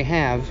you've already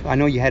have. I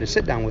know you had to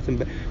sit down with him,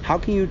 but how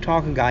can you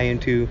talk a guy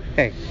into,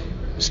 hey,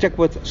 stick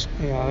with us,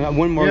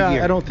 one more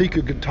year? I don't think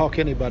you could talk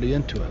anybody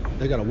into it.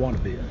 They got to want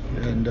to be it.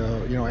 Okay. And,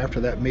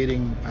 after that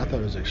meeting, I thought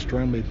it was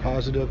extremely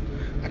positive.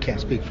 I can't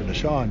speak for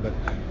Deshaun, but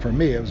for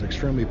me, it was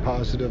extremely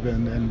positive,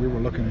 and we were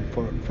looking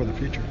for the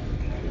future.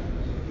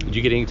 Did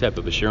you get any type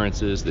of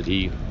assurances did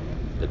he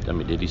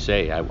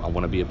say, I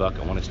want to be a Buck,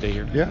 I want to stay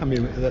here? Yeah, I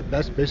mean,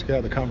 that's basically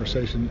how the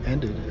conversation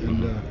ended.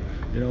 And,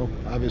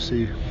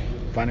 obviously,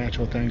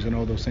 financial things and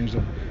all those things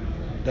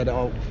that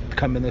all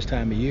come in this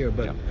time of year.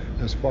 But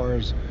as far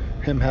as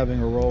him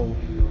having a role,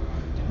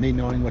 me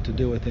knowing what to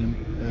do with him,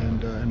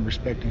 and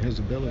respecting his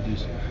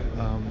abilities,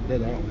 that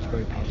was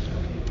very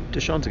positive.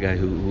 Deshaun's a guy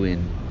who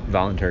in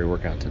voluntary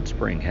workouts in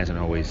spring hasn't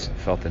always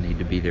felt the need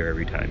to be there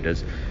every time.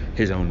 Does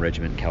his own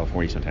regiment in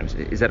California sometimes.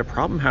 Is that a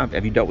problem?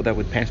 Have you dealt with that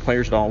with past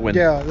players at all?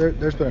 Yeah,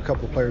 there's been a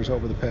couple of players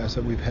over the past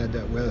that we've had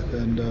that with,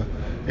 and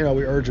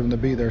we urge them to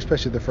be there,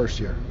 especially the first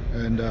year,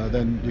 and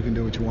then you can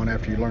do what you want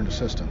after you learn the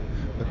system.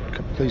 But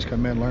please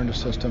come in, learn the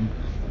system,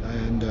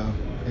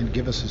 and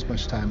give us as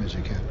much time as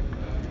you can.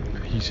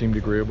 He seemed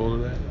agreeable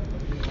to that?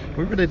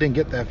 We really didn't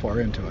get that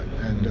far into it,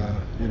 and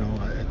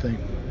I think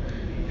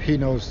he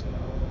knows.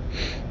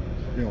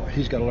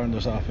 He's got to learn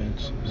this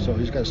offense, so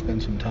he's got to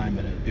spend some time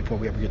in it before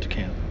we ever get to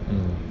camp.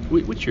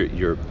 What's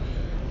your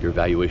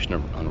evaluation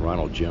on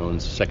Ronald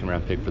Jones,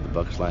 second-round pick for the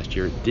Bucs last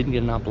year? Didn't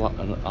get an awful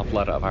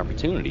lot of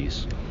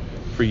opportunities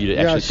for you to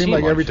actually see him. Yeah, it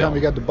seemed like every film. time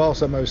he got the ball,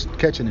 somebody was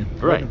catching him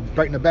right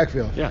in the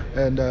backfield. Yeah.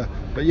 And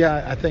but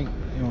yeah, I think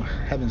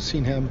having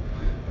seen him,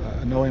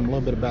 knowing a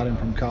little bit about him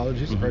from college,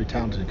 he's a very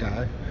talented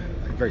guy,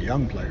 a very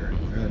young player,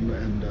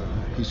 and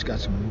he's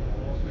got some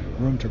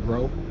room to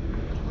grow.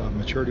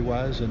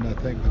 Maturity-wise, and I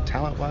think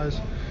talent-wise,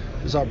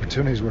 his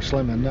opportunities were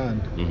slim and none.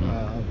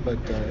 But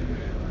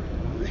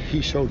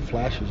he showed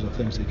flashes of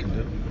things he can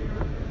do.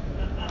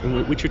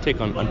 And what's your take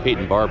on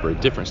Peyton Barber? A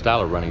different style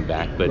of running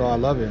back, but I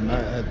love him.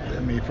 I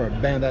mean, for a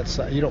band that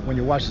size, when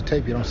you watch the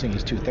tape, you don't think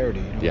he's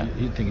 230.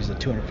 You think he's a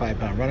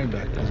 205-pound running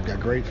back. He's got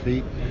great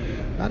feet.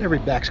 Not every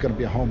back's going to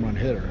be a home run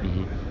hitter,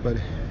 but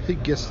he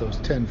gets those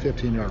 10,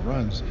 15-yard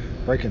runs,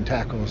 breaking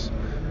tackles,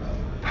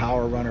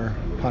 power runner,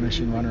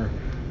 punishing runner.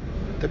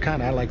 The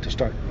kind I like to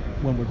start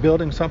when we're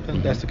building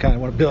something. That's the kind I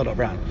want to build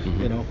around.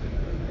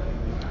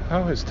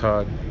 How has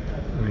Todd,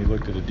 when he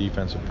looked at the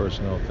defensive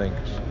personnel, think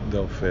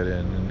they'll fit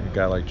in? And a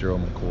guy like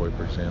Gerald McCoy,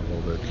 for example,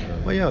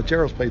 that.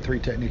 Gerald's played 3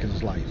 technique in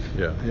his life.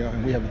 Yeah.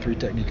 And we have a 3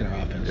 technique in our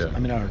offense. Yeah. I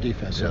mean, our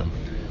defense. Yeah.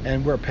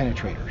 And we're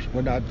penetrators.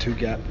 We're not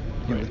 2-gap.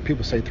 If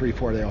people say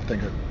 3-4, they all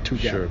think of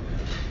 2-gap. Sure.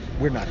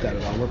 We're not that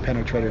at all. We're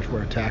penetrators.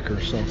 We're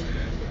attackers. So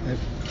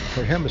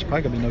for him, it's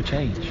probably gonna be no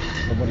change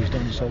from what he's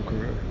done his whole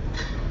career.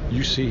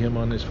 You see him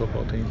on this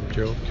football team,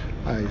 Joe?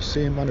 I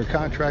see him under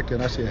contract,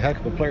 and I see a heck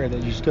of a player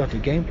that you still have to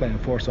game plan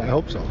for, so I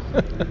hope so.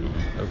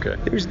 Okay.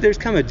 There's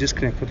kind of a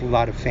disconnect with a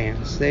lot of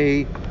fans.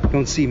 They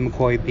don't see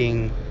McCoy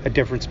being a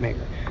difference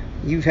maker.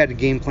 You've had a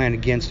game plan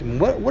against him.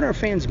 What are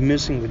fans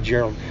missing with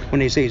Gerald when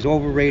they say he's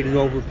overrated,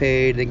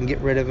 overpaid, they can get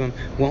rid of him,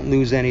 won't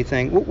lose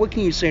anything? What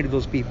can you say to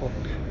those people?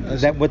 Is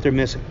that what they're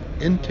missing?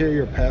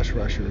 Interior pass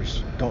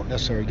rushers don't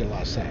necessarily get a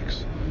lot of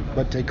sacks,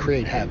 but they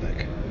create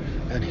havoc.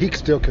 And he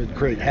still could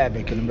create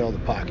havoc in the middle of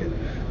the pocket,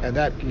 and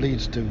that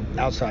leads to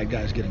outside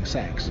guys getting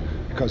sacks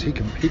because he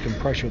can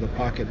pressure the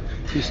pocket.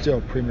 He's still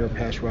a premier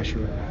pass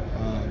rusher.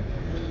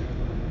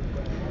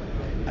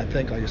 I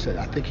think, like I said,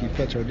 I think he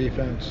fits our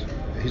defense.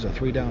 He's a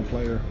 3-down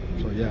player,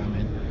 so yeah, I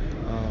mean,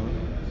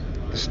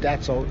 the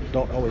stats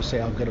don't always say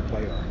how good a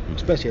player are,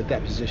 especially at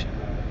that position.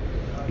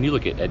 when you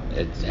look at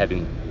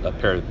having a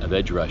pair of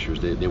edge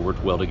rushers, they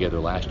worked well together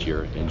last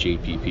year in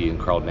JPP and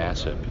Carl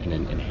Nassib,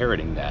 and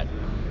inheriting that.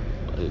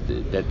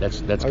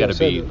 That's got to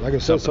be like I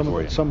said, some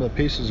for of the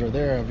pieces are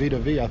there. V to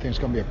V, I think it's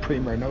going to be a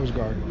premier nose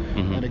guard.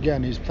 Mm-hmm. And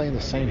again, he's playing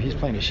the same. He's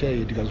playing a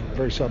shade because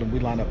very seldom we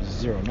line up as a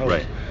zero nose.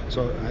 Right.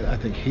 So I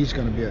think he's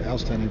going to be an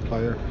outstanding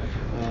player.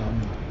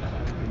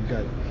 We've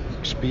got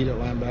speed at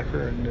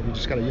linebacker, and we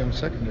just got a young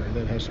secondary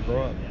that has to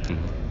grow up.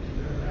 Mm-hmm.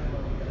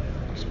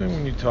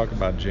 When you talk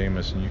about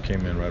Jameis, and you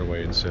came in right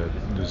away and said,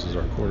 this is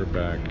our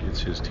quarterback, it's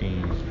his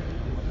team,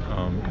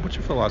 what's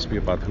your philosophy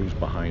about who's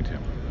behind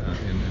him?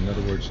 In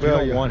other words, you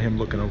don't want him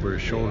looking over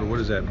his shoulder. What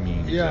does that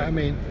mean? Yeah, I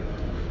mean,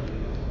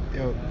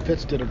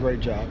 Fitz did a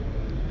great job,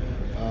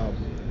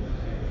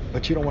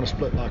 but you don't want to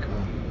split locker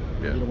room.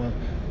 Yeah. You don't want.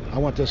 I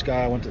want this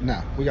guy.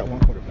 We got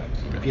one quarterback.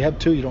 Yeah. If you have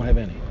two, you don't have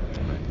any.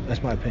 Right.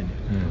 That's my opinion.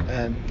 Mm.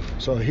 And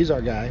so he's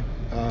our guy.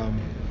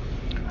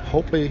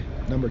 Hopefully,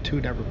 number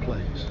 2 never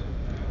plays.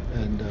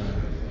 And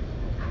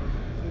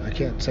I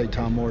can't say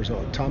Tom Moore's.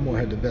 Tom Moore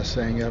had the best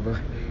saying ever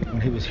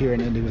when he was here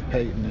in Indy with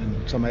Peyton,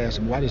 and somebody asked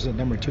him, why does the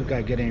number 2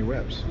 guy get any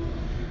reps?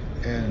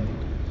 And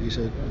he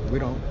said, we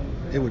don't.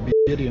 It would be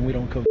shitty, and we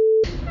don't coach.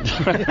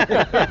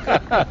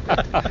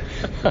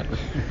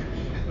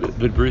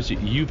 But Bruce,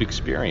 you've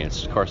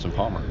experienced Carson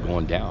Palmer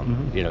going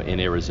down, mm-hmm. In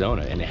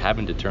Arizona, and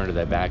having to turn to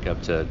that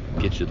backup to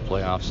get you to the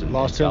playoffs. And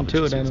lost him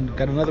too, and then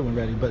got another one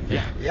ready. But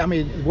yeah, I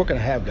mean, we're going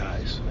to have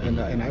guys, and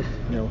I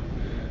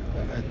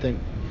think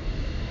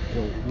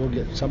we'll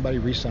get somebody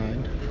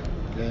re-signed,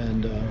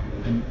 and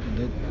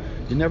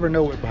you never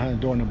know what's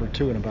behind door number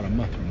 2 in about a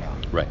month from now.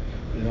 Right.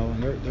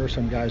 And there are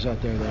some guys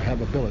out there that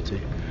have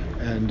ability,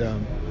 and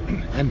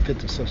fit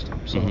the system.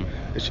 So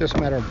mm-hmm. it's just a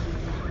matter of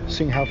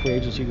seeing how free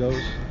agency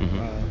goes.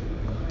 Mm-hmm.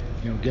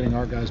 Getting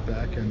our guys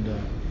back, and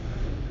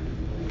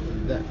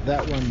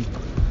that one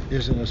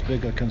isn't as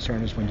big a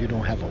concern as when you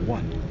don't have a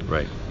 1.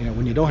 Right.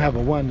 When you don't have a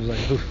 1, it's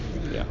like, oof,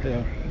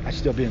 yeah. I'd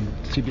still be in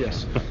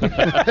CBS.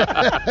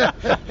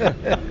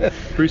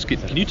 Bruce,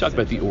 can you talk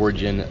about the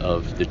origin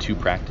of the 2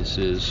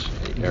 practices,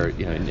 or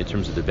in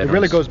terms of the veterans? It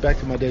really goes back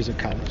to my days at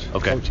college,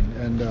 okay. coaching,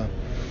 and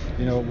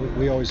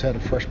we always had a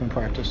freshman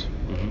practice,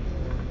 mm-hmm.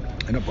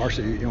 And the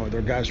varsity, there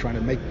are guys trying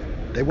to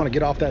they want to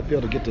get off that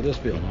field to get to this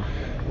field.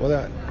 Well,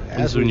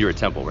 this is when you were at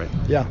Temple, right?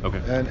 Yeah.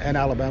 Okay. And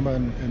Alabama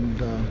and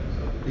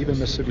even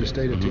Mississippi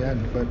State at the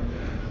end. But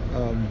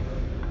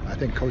I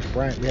think Coach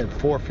Bryant, we had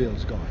 4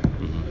 fields going.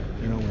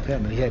 With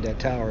him, and he had that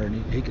tower,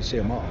 and he could see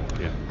them all.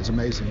 Yeah. It's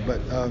amazing.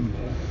 But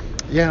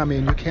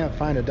you can't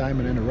find a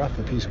diamond in the rough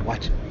if he's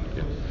watching.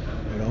 Yeah.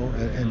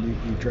 And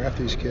you draft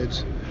these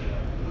kids.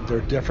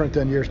 They're different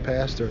than years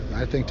past.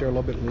 I think they're a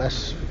little bit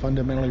less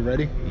fundamentally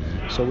ready.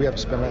 So we have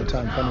to spend a lot of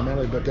time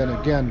fundamentally. But then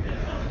again,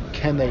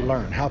 can they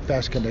learn? How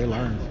fast can they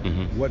learn?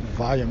 What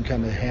volume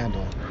can they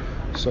handle?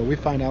 So we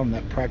find out in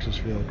that practice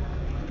field.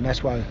 And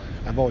that's why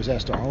I've always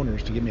asked our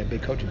owners to give me a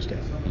big coaching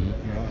staff.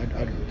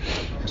 I'd,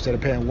 instead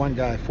of paying one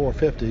guy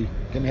 $450,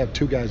 give me have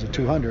 2 guys at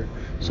 $200.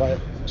 So I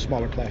have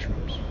smaller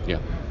classrooms. Yeah.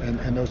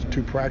 And those are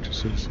 2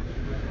 practices.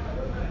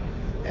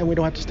 And we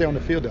don't have to stay on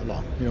the field that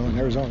long. In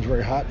Arizona it's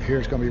very hot. Here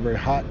it's going to be very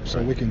hot,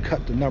 so we can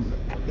cut the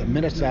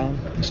minutes down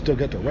and still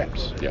get the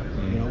reps. Yeah.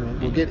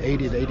 We'll get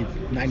 80 to 80,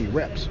 90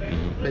 reps.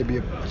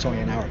 Maybe it's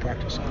only an hour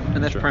practice.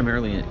 And that's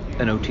primarily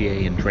an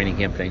OTA and training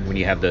camp thing when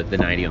you have the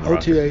 90 on the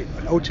roster.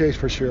 OTAs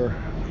for sure.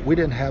 We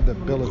didn't have the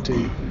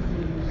ability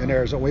in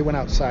Arizona. We went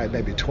outside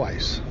maybe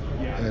twice,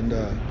 and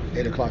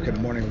 8 o'clock in the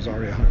morning it was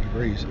already 100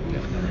 degrees.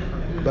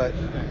 But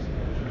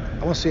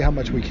I want to see how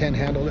much we can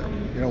handle it,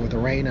 with the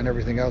rain and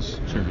everything else.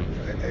 Sure.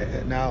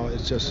 Now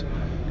it's just,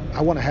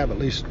 I want to have at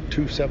least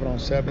 2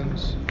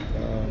 7-on-7s,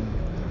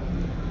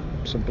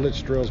 some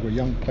blitz drills where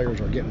young players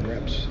are getting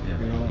reps,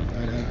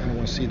 and I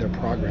want to see their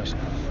progress.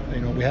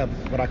 We have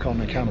what I call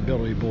an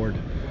accountability board.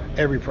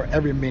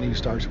 Every meeting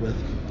starts with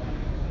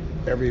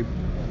every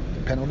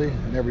penalty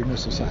and every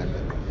missed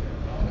assignment.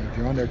 If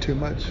you're on there too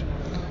much,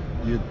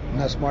 you're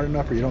not smart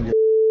enough, or you don't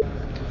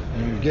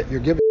get your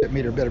giving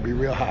meter better be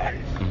real high.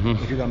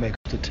 If you're gonna make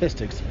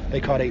statistics. They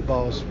caught 8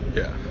 balls.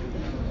 Yeah.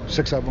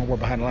 6 of them were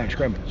behind the line of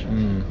scrimmage.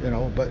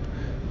 But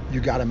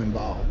you got them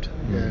involved.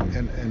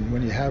 And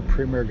when you have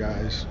premier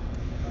guys,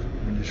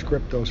 when you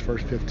script those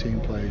first 15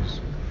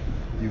 plays,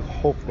 you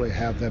hopefully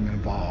have them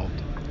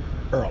involved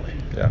early.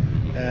 Yeah.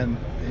 And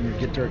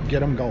you get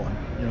them going.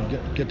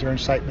 Get their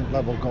incitement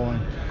level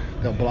going.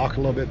 They'll block a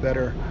little bit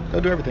better.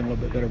 They'll do everything a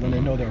little bit better when they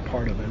know they're a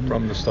part of it.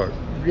 From the start.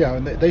 Yeah,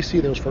 and they see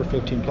those first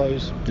 15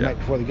 plays the night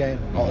before the game.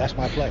 Oh, that's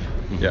my play.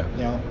 Yeah.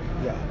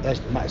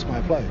 That's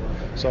my play.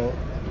 So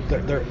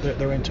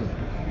they're into it.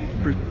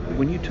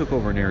 When you took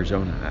over in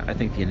Arizona, I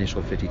think the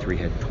initial 53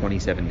 had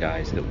 27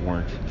 guys that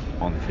weren't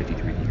on the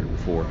 53 the year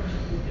before.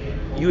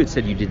 You had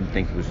said you didn't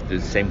think it was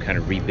the same kind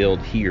of rebuild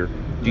here.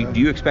 Do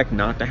you expect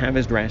not to have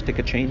as drastic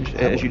a change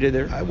as you did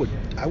there? I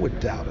would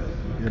doubt it.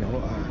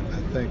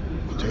 I think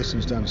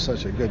Jason's done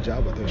such a good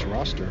job with this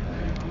roster.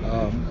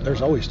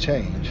 There's always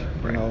change,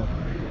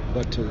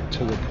 but to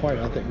the point,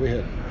 I think we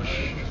had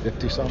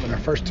 50-some in our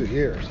first 2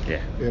 years.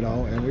 Yeah.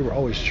 And we were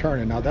always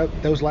churning. Now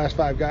those last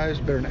 5 guys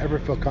better never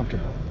feel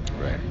comfortable.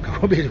 Right.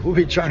 We'll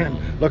be churning,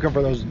 looking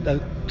for those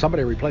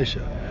somebody to replace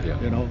you. Yeah.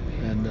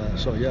 And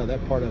so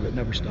that part of it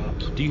never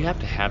stops. Do you have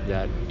to have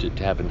that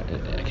to have an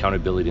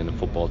accountability in the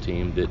football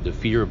team? The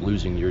fear of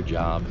losing your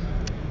job,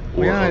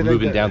 or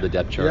moving down the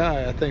depth chart?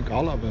 Yeah, I think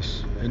all of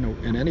us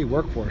in any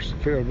workforce,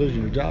 fear of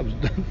losing your jobs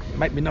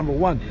might be number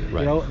one.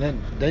 Right.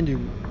 Then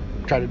you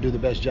try to do the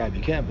best job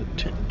you can,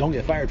 but don't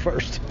get fired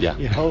first. Yeah.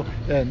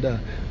 And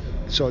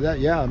so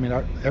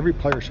every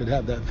player should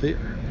have that fear.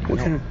 What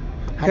kind of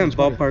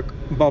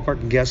ballpark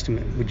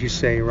guesstimate would you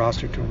say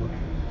roster turnover?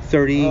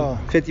 30,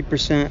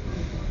 50%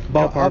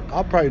 ballpark?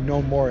 I'll probably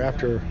know more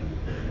after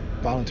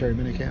voluntary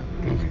minicamp.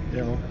 Okay.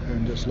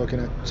 And just looking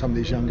at some of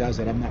these young guys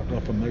that I'm not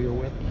real familiar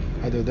with,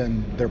 other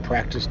than their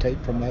practice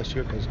tape from last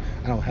year, because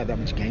I don't have that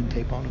much game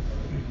tape on them.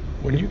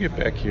 When you get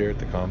back here at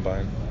the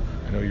Combine,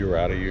 I know you were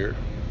out a year.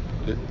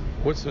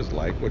 What's this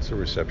like? What's the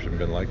reception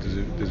been like? Does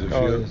it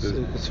feel?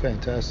 It's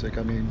fantastic.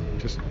 I mean,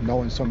 just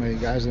knowing so many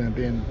guys and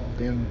being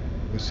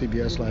with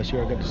CBS last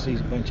year, I got to see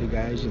a bunch of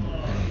guys, and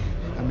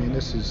I mean,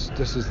 this is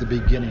the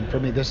beginning for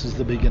me. This is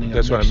the beginning.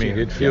 That's of what I mean.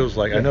 Year. It feels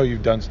like I know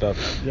you've done stuff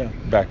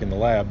back in the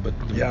lab, but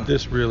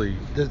this really.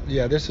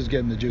 This is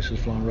getting the juices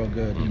flowing real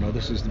good.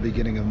 This is the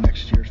beginning of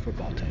next year's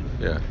football team.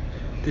 Yeah.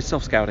 This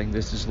self-scouting,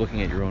 this is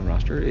looking at your own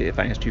roster. If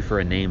I asked you for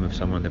a name of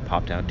someone that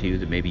popped out to you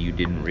that maybe you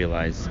didn't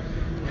realize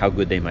how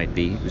good they might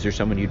be, is there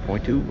someone you'd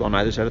point to on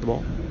either side of the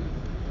ball?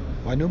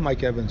 Well, I knew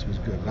Mike Evans was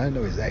good, but I didn't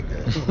know he was that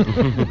good.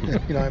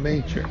 You know what I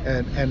mean? Sure.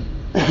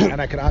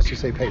 And I can honestly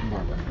say Peyton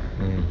Barber.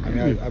 I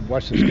mean, I've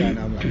watched this guy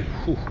now. I'm like,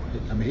 whew.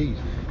 I mean,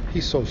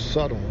 he's so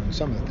subtle in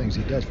some of the things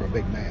he does for a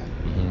big man.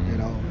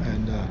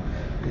 And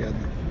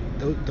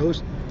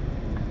those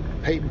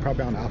Peyton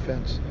probably on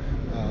offense.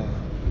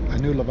 I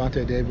knew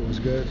Levante David was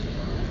good.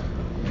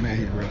 Man,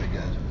 he's really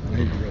good.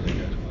 He's really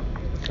good.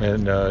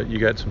 And you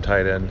got some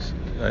tight ends.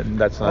 And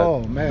that's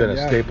not been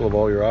a staple of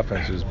all your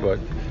offenses, but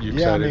you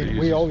decided to use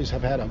we always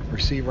have had a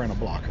receiver and a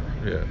blocker.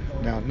 Yeah.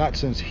 Now, not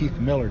since Heath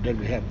Miller did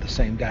we have the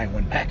same guy in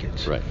one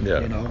package. Right. Yeah.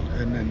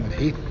 And then when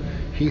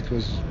Heath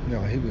was,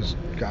 he was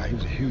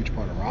a huge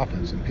part of our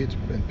offense in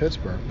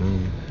Pittsburgh.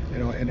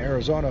 In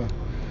Arizona,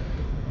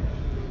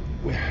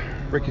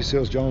 Ricky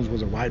Seals-Jones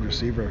was a wide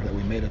receiver that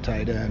we made a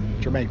tight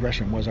end. Jermaine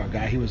Gresham was our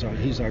guy. He's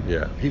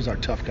our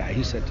tough guy.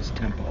 He set this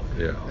tempo.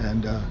 Yeah.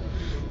 And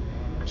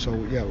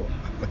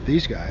with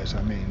these guys,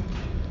 I mean,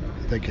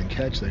 they can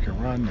catch, they can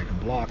run, they can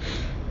block.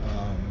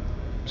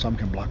 Some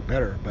can block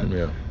better, but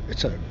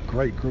it's a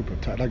great group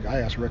of tight. Like I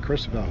asked Rick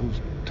Christabel,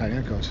 who's tight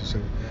end coach, I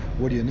said,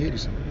 "What do you need?" He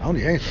said, "I don't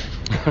need anything.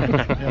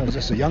 It's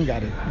just a young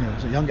guy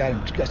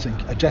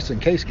a just in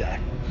case guy."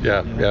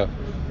 Yeah.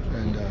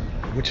 And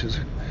which is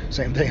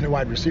same thing in the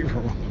wide receiver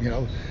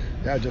room.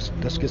 Just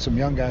let's get some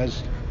young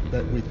guys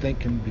that we think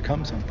can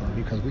become something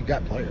because we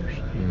got players.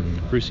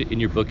 Bruce, in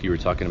your book, you were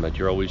talking about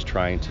you're always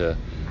trying to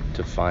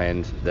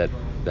find that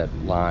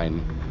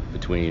line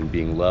between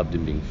being loved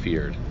and being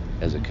feared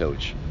as a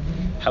coach.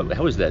 How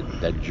has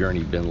that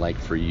journey been like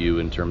for you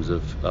in terms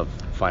of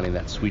finding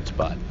that sweet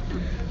spot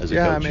as a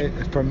coach? Yeah, I mean,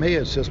 for me,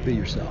 it's just be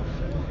yourself.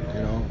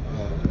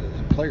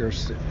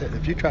 Players,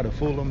 if you try to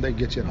fool them, they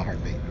get you in a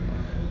heartbeat.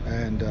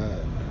 And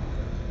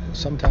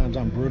sometimes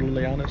I'm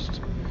brutally honest,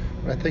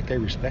 but I think they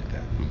respect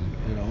that.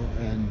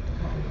 And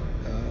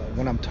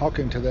when I'm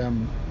talking to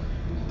them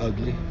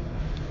ugly,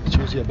 it's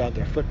usually about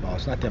their football.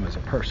 It's not them as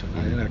a person.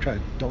 I try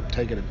to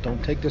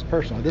don't take this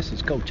personal. This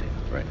is coaching.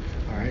 Right.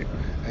 All right.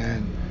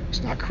 And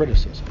it's not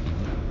criticism.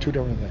 Two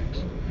different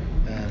things.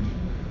 And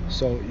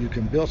so you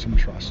can build some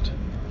trust.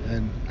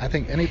 And I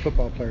think any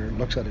football player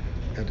looks at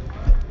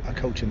a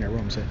coach in their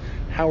room and says,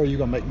 "How are you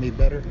going to make me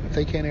better?" If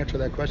they can't answer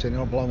that question, they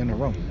don't belong in the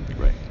room.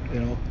 Right.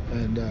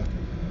 And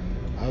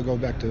I'll go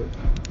back to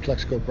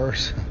Plexico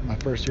Burst, my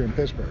first year in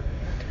Pittsburgh.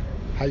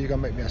 How are you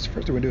going to make me? I said,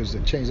 first thing we do is to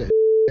change that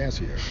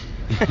answer here.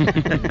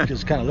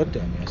 Just kind of looked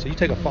at me. So you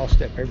take a false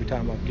step every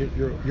time.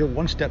 You're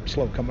one step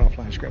slow coming off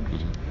line of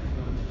scrimmage.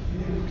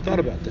 Thought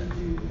about that.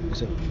 I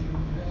said,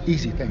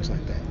 easy things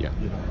like that. Yeah.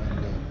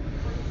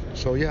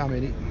 I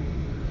mean,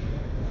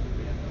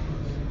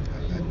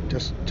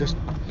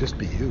 just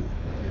be you.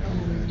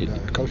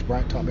 And Coach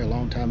Bryant taught me a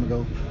long time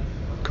ago,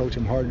 coach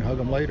him hard and hug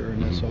him later,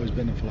 and that's always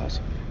been the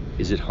philosophy.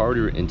 Is it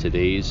harder in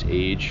today's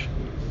age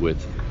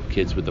with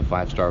kids with the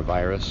 5-star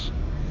virus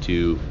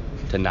to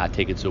not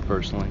take it so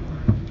personally?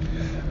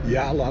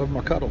 Yeah, a lot of them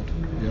are cuddled,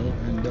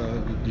 and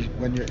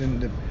when you're in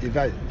the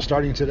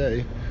starting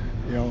today,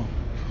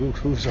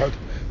 who's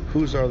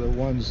are the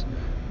ones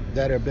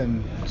that have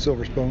been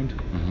silver spooned,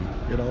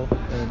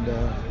 and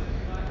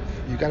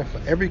you got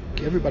to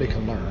everybody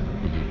can learn.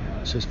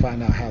 It's just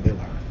find out how they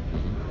learn,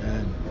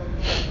 and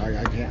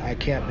I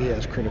can't be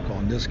as critical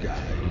on this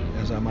guy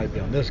as I might be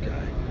on this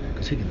guy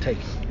because he can take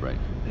it. Right.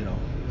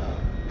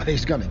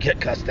 He's going to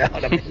get cussed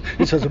out. I mean,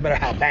 it doesn't matter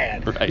how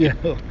bad. Right.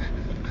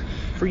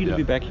 For you to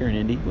be back here in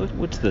Indy,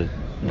 what's the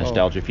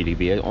nostalgia for you to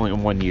be? Only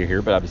 1 year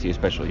here, but obviously a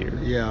special year.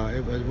 Yeah,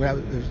 it was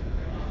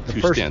the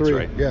Two first stints, three.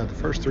 right? Yeah, the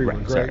first three were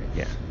great. Sorry,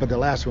 yeah. But the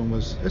last one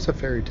it's a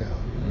fairy tale.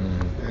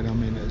 And I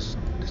mean,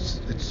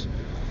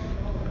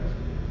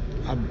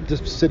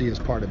 this city is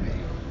part of me,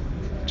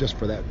 just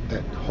for that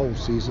whole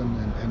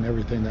season and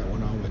everything that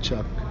went on with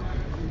Chuck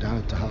down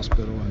at the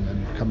hospital and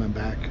then coming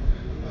back.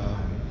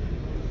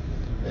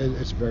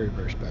 It's very,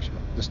 very special.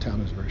 This town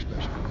is very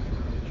special.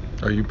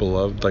 Are you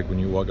beloved? Like when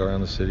you walk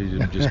around the city,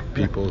 just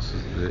people?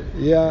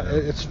 Yeah,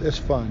 it's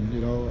fun.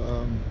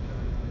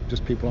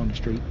 Just people on the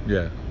street.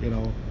 Yeah.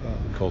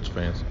 Colts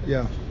fans.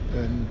 Yeah,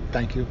 and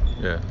thank you.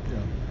 Yeah.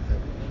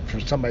 For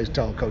somebody to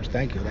tell Coach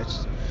thank you,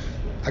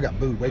 I got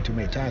booed way too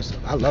many times.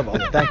 I love all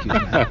the thank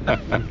yous,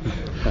 man.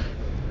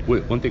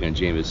 One thing on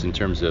Jameis, in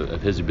terms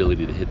of his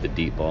ability to hit the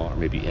deep ball, or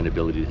maybe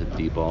inability to hit the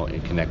deep ball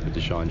and connect with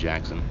DeSean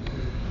Jackson,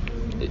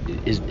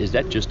 is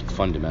that just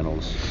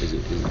fundamentals?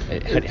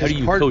 How do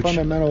you coach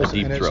a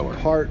deep thrower?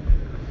 It's part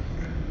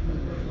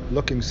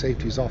looking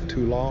safeties off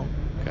too long.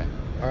 Okay.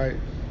 All right,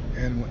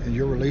 and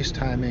your release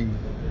timing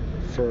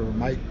for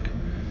Mike,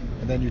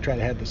 and then you try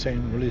to have the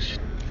same release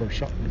for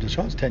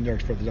DeSean's 10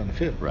 yards further down the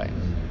field. Right.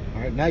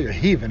 All right, now you're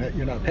heaving it,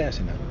 you're not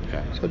passing it.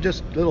 Okay. So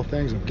just little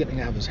things of getting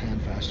out of his hand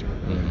faster.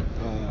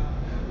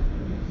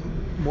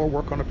 More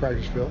work on the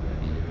practice field.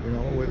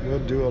 We'll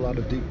do a lot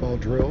of deep ball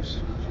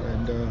drills,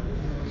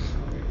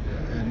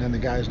 and then the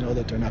guys know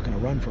that they're not going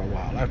to run for a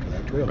while after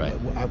that drill. Right.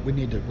 But we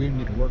need to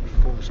work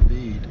full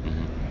speed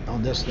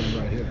on this thing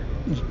right here.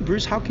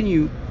 Bruce, how can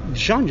you?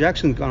 DeSean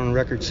Jackson's gone on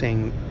record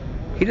saying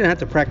he didn't have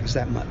to practice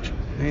that much.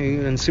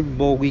 In Super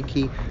Bowl week,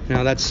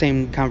 that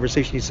same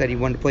conversation, he said he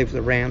wanted to play for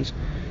the Rams.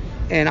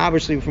 And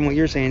obviously, from what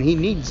you're saying, he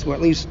needs, or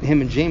at least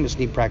him and Jameis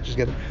need practice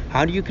together.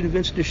 How do you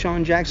convince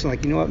DeSean Jackson,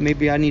 like, you know what,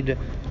 maybe I need to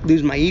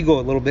lose my ego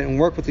a little bit and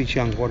work with these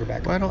young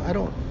quarterbacks? Well, I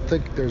don't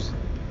think there's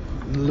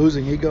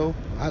losing ego.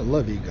 I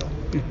love ego,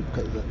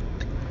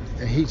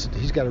 and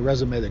he's got a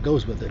resume that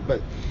goes with it.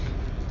 But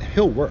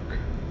he'll work.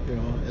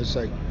 It's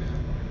like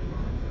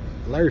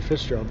Larry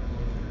Fitzgerald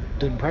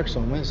didn't practice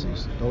on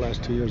Wednesdays the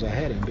last 2 years I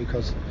had him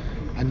because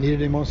I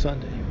needed him on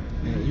Sunday.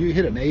 You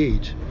hit an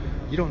age,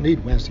 you don't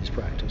need Wednesday's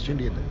practice. You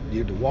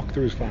need to walk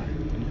through is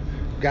fine.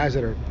 Guys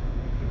that are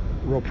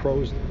real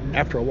pros,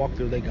 after a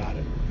walkthrough, they got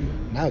it.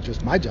 Now it's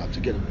just my job to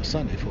get them to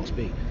Sunday full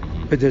speed.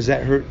 But does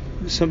that hurt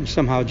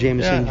somehow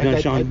Jameis and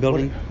DeSean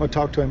building? I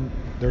talked to him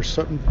there's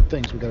certain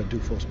things we got to do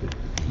full speed.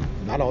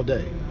 Not all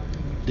day.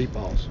 Deep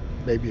balls,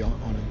 maybe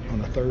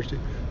on a Thursday.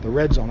 The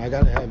red zone, I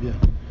got to have you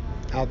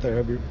out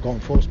there going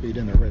full speed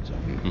in the red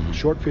zone.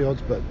 Short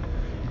fields,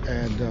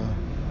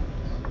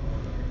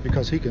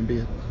 because he can be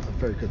a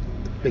very good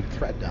big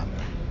threat down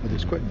there with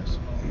his quickness.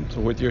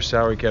 So with your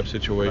salary cap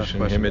situation,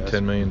 him at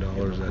 $10 million,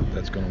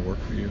 that's going to work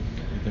for you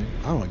think?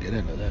 I don't want to get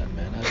into that,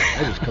 man.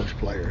 I just coach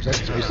players. That's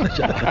just the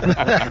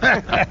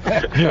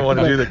job. You don't want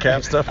to do the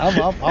cap stuff? I'm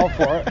all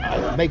for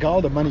it. Make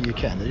all the money you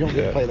can. You don't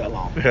get to play that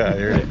long. Yeah, I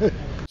hear you.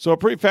 So a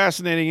pretty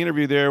fascinating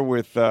interview there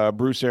with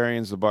Bruce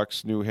Arians, the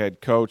Bucs' new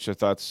head coach. I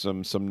thought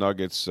some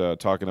nuggets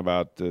talking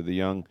about the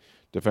young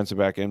defensive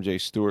back MJ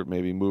Stewart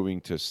maybe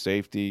moving to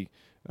safety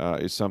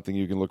is something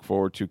you can look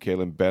forward to.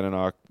 Kalen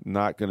Benenoch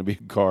not going to be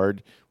a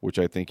guard, which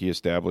I think he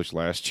established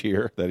last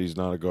year that he's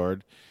not a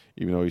guard,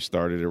 even though he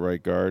started at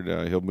right guard.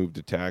 He'll move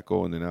to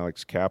tackle, and then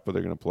Alex Kappa,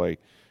 they're going to play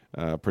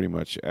pretty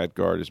much at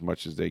guard as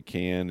much as they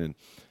can.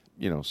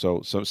 And,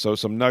 so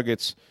some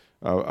nuggets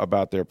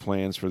about their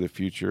plans for the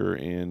future.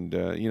 And,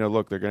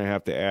 look, they're going to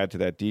have to add to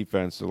that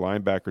defense. The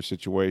linebacker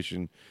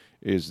situation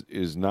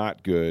is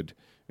not good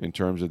in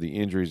terms of the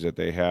injuries that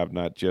they have,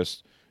 not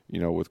just,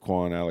 with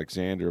Quan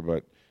Alexander,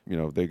 but,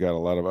 they got a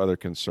lot of other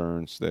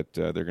concerns that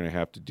they're going to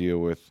have to deal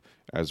with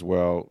as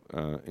well,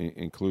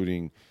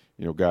 including,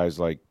 guys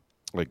like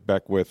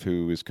Beckwith,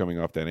 who is coming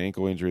off that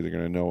ankle injury. They're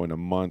going to know in a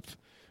month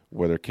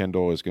whether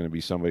Kendall is going to be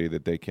somebody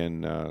that they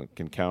can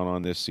count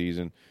on this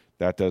season.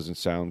 That doesn't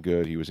sound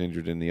good. He was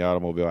injured in the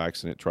automobile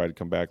accident, tried to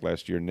come back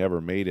last year,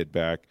 never made it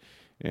back,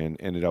 and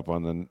ended up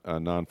on the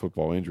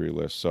non-football injury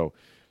list. So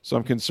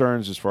some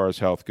concerns as far as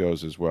health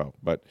goes as well.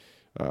 But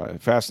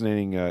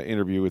fascinating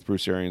interview with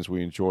Bruce Arians.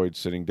 We enjoyed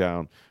sitting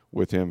down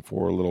with him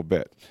for a little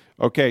bit.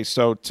 Okay,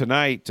 so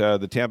tonight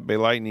the Tampa Bay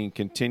Lightning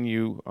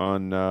continue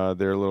on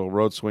their little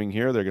road swing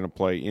here. They're going to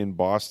play in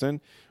Boston.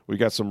 We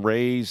got some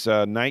Rays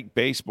night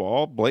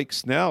baseball. Blake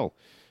Snell,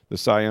 the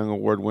Cy Young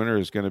Award winner,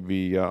 is going to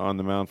be on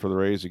the mound for the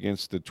Rays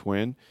against the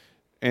Twin.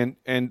 And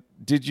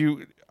did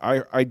you?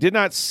 I did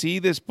not see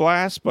this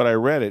blast, but I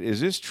read it.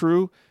 Is this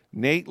true?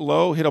 Nate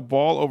Lowe hit a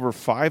ball over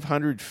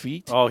 500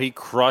 feet? Oh, he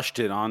crushed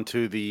it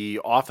onto the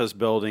office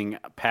building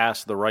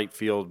past the right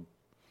field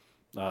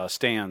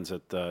stands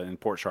in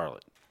Port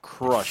Charlotte.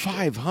 Crushed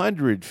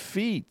 500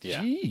 feet?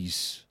 Yeah.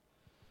 Jeez.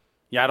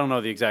 Yeah, I don't know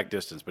the exact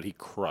distance, but he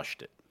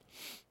crushed it.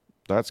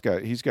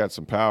 He's got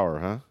some power,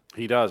 huh?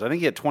 He does. I think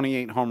he had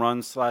 28 home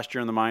runs last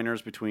year in the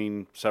minors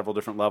between several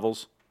different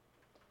levels.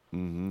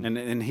 Mm-hmm.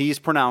 And he's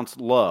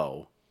pronounced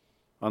Lowe,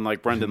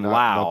 unlike Brendan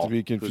Lau, not to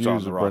be confused who's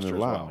on the with roster Brendan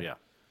as Lau. well. Yeah.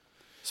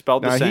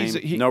 Spelled the Now,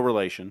 same, no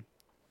relation.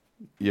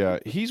 Yeah,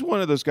 he's one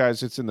of those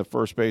guys that's in the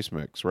first base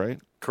mix, right?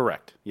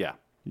 Correct, yeah.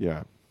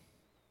 Yeah.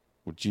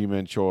 With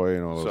Ji-Man Choi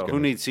and all those guys. So who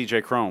needs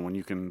C.J. Cron when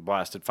you can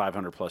blast it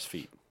 500-plus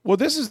feet? Well,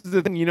 this is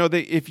the thing.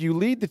 If you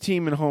lead the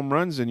team in home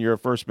runs and you're a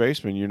first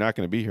baseman, you're not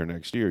going to be here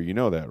next year. You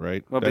know that,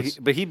 right? Well,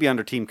 but he'd be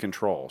under team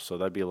control, so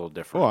that'd be a little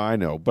different. Well, I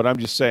know, but I'm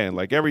just saying,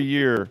 like every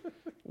year,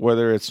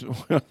 whether it's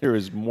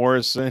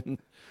Morrison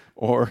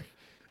or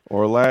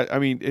I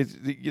mean, it's,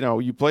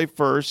 you play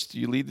first,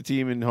 you lead the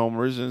team in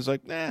homers, and it's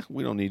like, nah,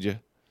 we don't need you.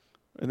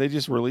 And they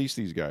just release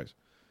these guys.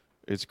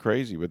 It's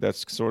crazy, but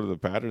that's sort of the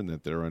pattern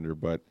that they're under.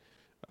 But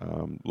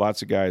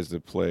lots of guys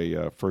that play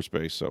first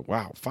base. So,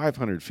 wow,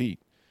 500 feet.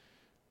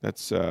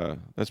 That's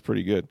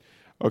pretty good.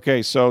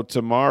 Okay, so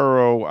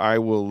tomorrow I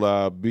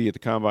will be at the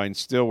Combine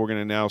still. We're going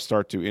to now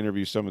start to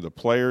interview some of the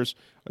players.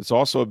 It's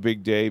also a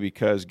big day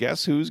because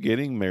guess who's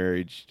getting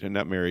married?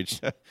 Not married.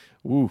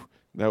 Woo.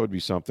 That would be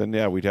something.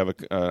 Yeah, we'd have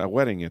a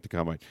wedding at the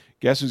Combine.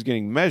 Guess who's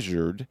getting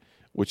measured,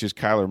 which is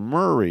Kyler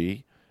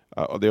Murray,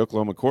 the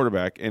Oklahoma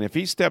quarterback. And if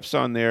he steps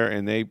on there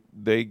and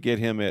they get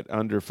him at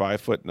under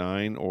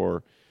 5'9",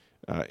 or,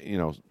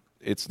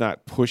 it's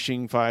not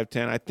pushing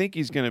 5'10", I think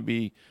he's going to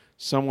be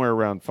somewhere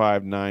around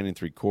 5'9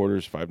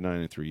 3/4,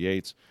 5'9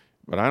 3/8.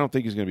 But I don't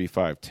think he's going to be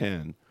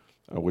 5'10",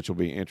 which will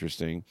be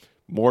interesting.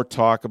 More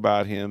talk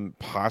about him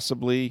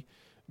possibly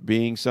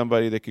being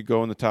somebody that could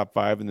go in the top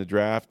 5 in the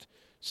draft.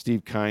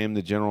 Steve Keim,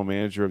 the general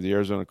manager of the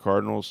Arizona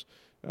Cardinals,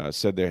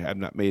 said they have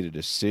not made a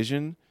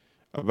decision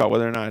about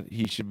whether or not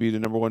he should be the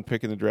number 1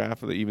 pick in the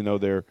draft, even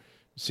though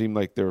seem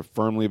like they're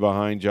firmly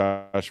behind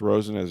Josh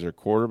Rosen as their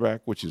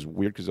quarterback, which is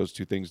weird because those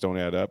two things don't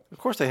add up. Of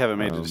course they haven't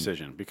made a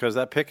decision because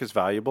that pick is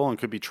valuable and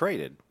could be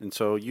traded. And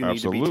so you need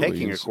to be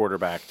taking a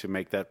quarterback to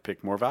make that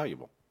pick more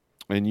valuable.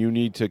 And you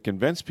need to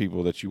convince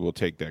people that you will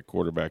take that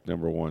quarterback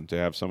number 1 to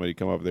have somebody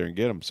come up there and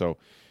get him. So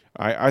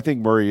I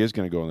think Murray is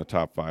going to go in the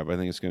top 5. I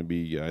think it's going to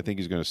be. I think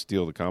he's going to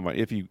steal the Combine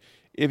if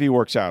he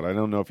works out. I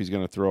don't know if he's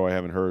going to throw. I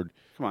haven't heard.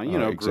 Come on,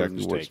 exactly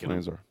Gruden's what his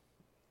plans him.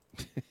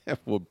 are.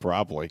 Well,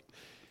 probably.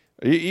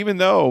 Even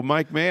though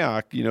Mike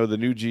Mayock, the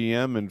new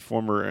GM and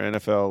former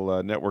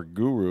NFL Network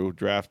guru,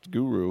 draft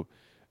guru,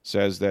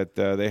 says that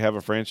they have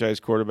a franchise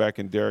quarterback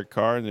in Derek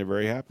Carr and they're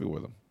very happy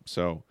with him.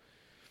 So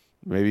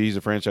maybe he's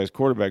a franchise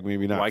quarterback,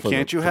 maybe not. Why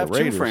can't you have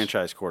 2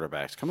 franchise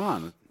quarterbacks? Come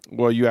on.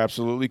 Well, you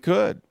absolutely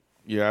could.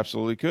 You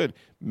absolutely could.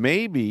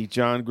 Maybe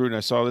John Gruden, I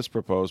saw this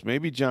proposed,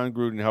 maybe John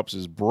Gruden helps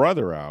his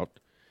brother out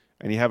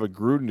and you have a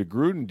Gruden to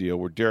Gruden deal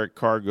where Derek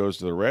Carr goes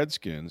to the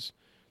Redskins,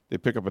 they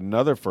pick up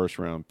another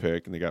first-round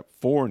pick, and they got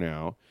 4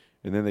 now,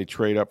 and then they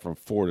trade up from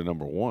 4 to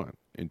number 1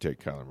 and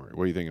take Kyler Murray.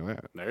 What do you think of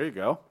that? There you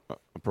go.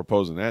 I'm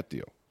proposing that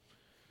deal.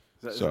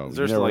 Is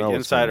there like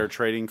insider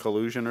trading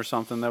collusion or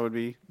something that would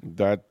be?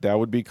 That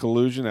would be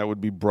collusion. That would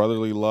be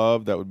brotherly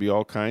love. That would be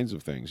all kinds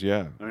of things.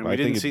 Yeah. I mean, I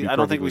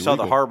don't think we saw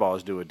the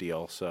Harbaughs do a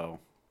deal. So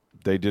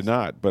they did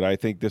not. But I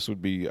think this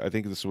would be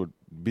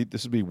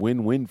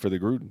win-win for the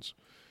Grudens.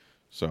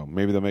 So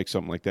maybe they'll make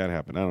something like that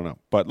happen. I don't know.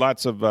 But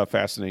lots of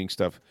fascinating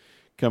stuff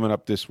coming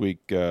up this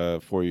week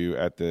for you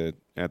at the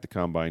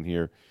Combine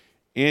here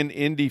in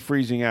Indy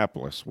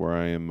Freezingapolis, where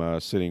I am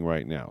sitting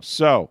right now.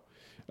 So.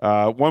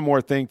 One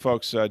more thing,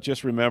 folks.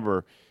 Just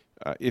remember,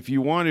 if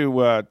you want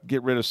to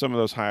get rid of some of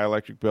those high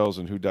electric bills,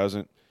 and who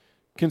doesn't,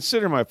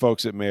 consider my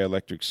folks at May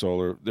Electric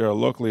Solar. They're a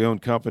locally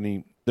owned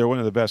company. They're one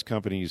of the best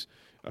companies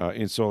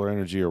in solar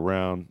energy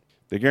around.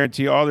 They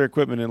guarantee all their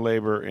equipment and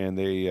labor, and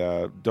they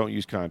don't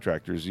use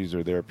contractors. These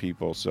are their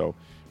people. So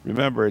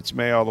remember, it's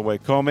May all the way.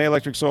 Call May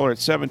Electric Solar at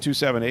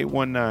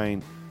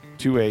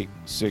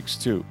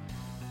 727-819-2862.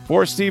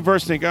 For Steve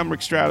Versnick, I'm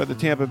Rick Stroud of the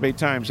Tampa Bay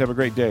Times. Have a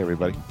great day,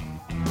 everybody.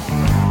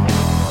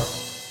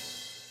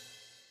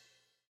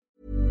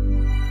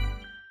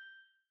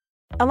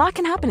 A lot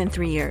can happen in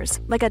 3 years,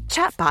 like a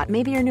chatbot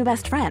may be your new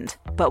best friend.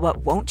 But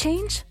what won't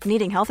change?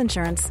 Needing health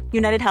insurance.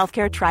 United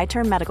Healthcare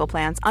Tri-Term Medical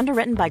Plans,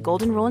 underwritten by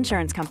Golden Rule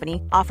Insurance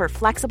Company, offer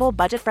flexible,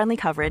 budget-friendly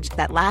coverage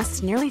that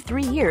lasts nearly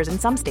 3 years in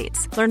some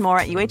states. Learn more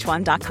at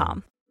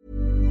UH1.com.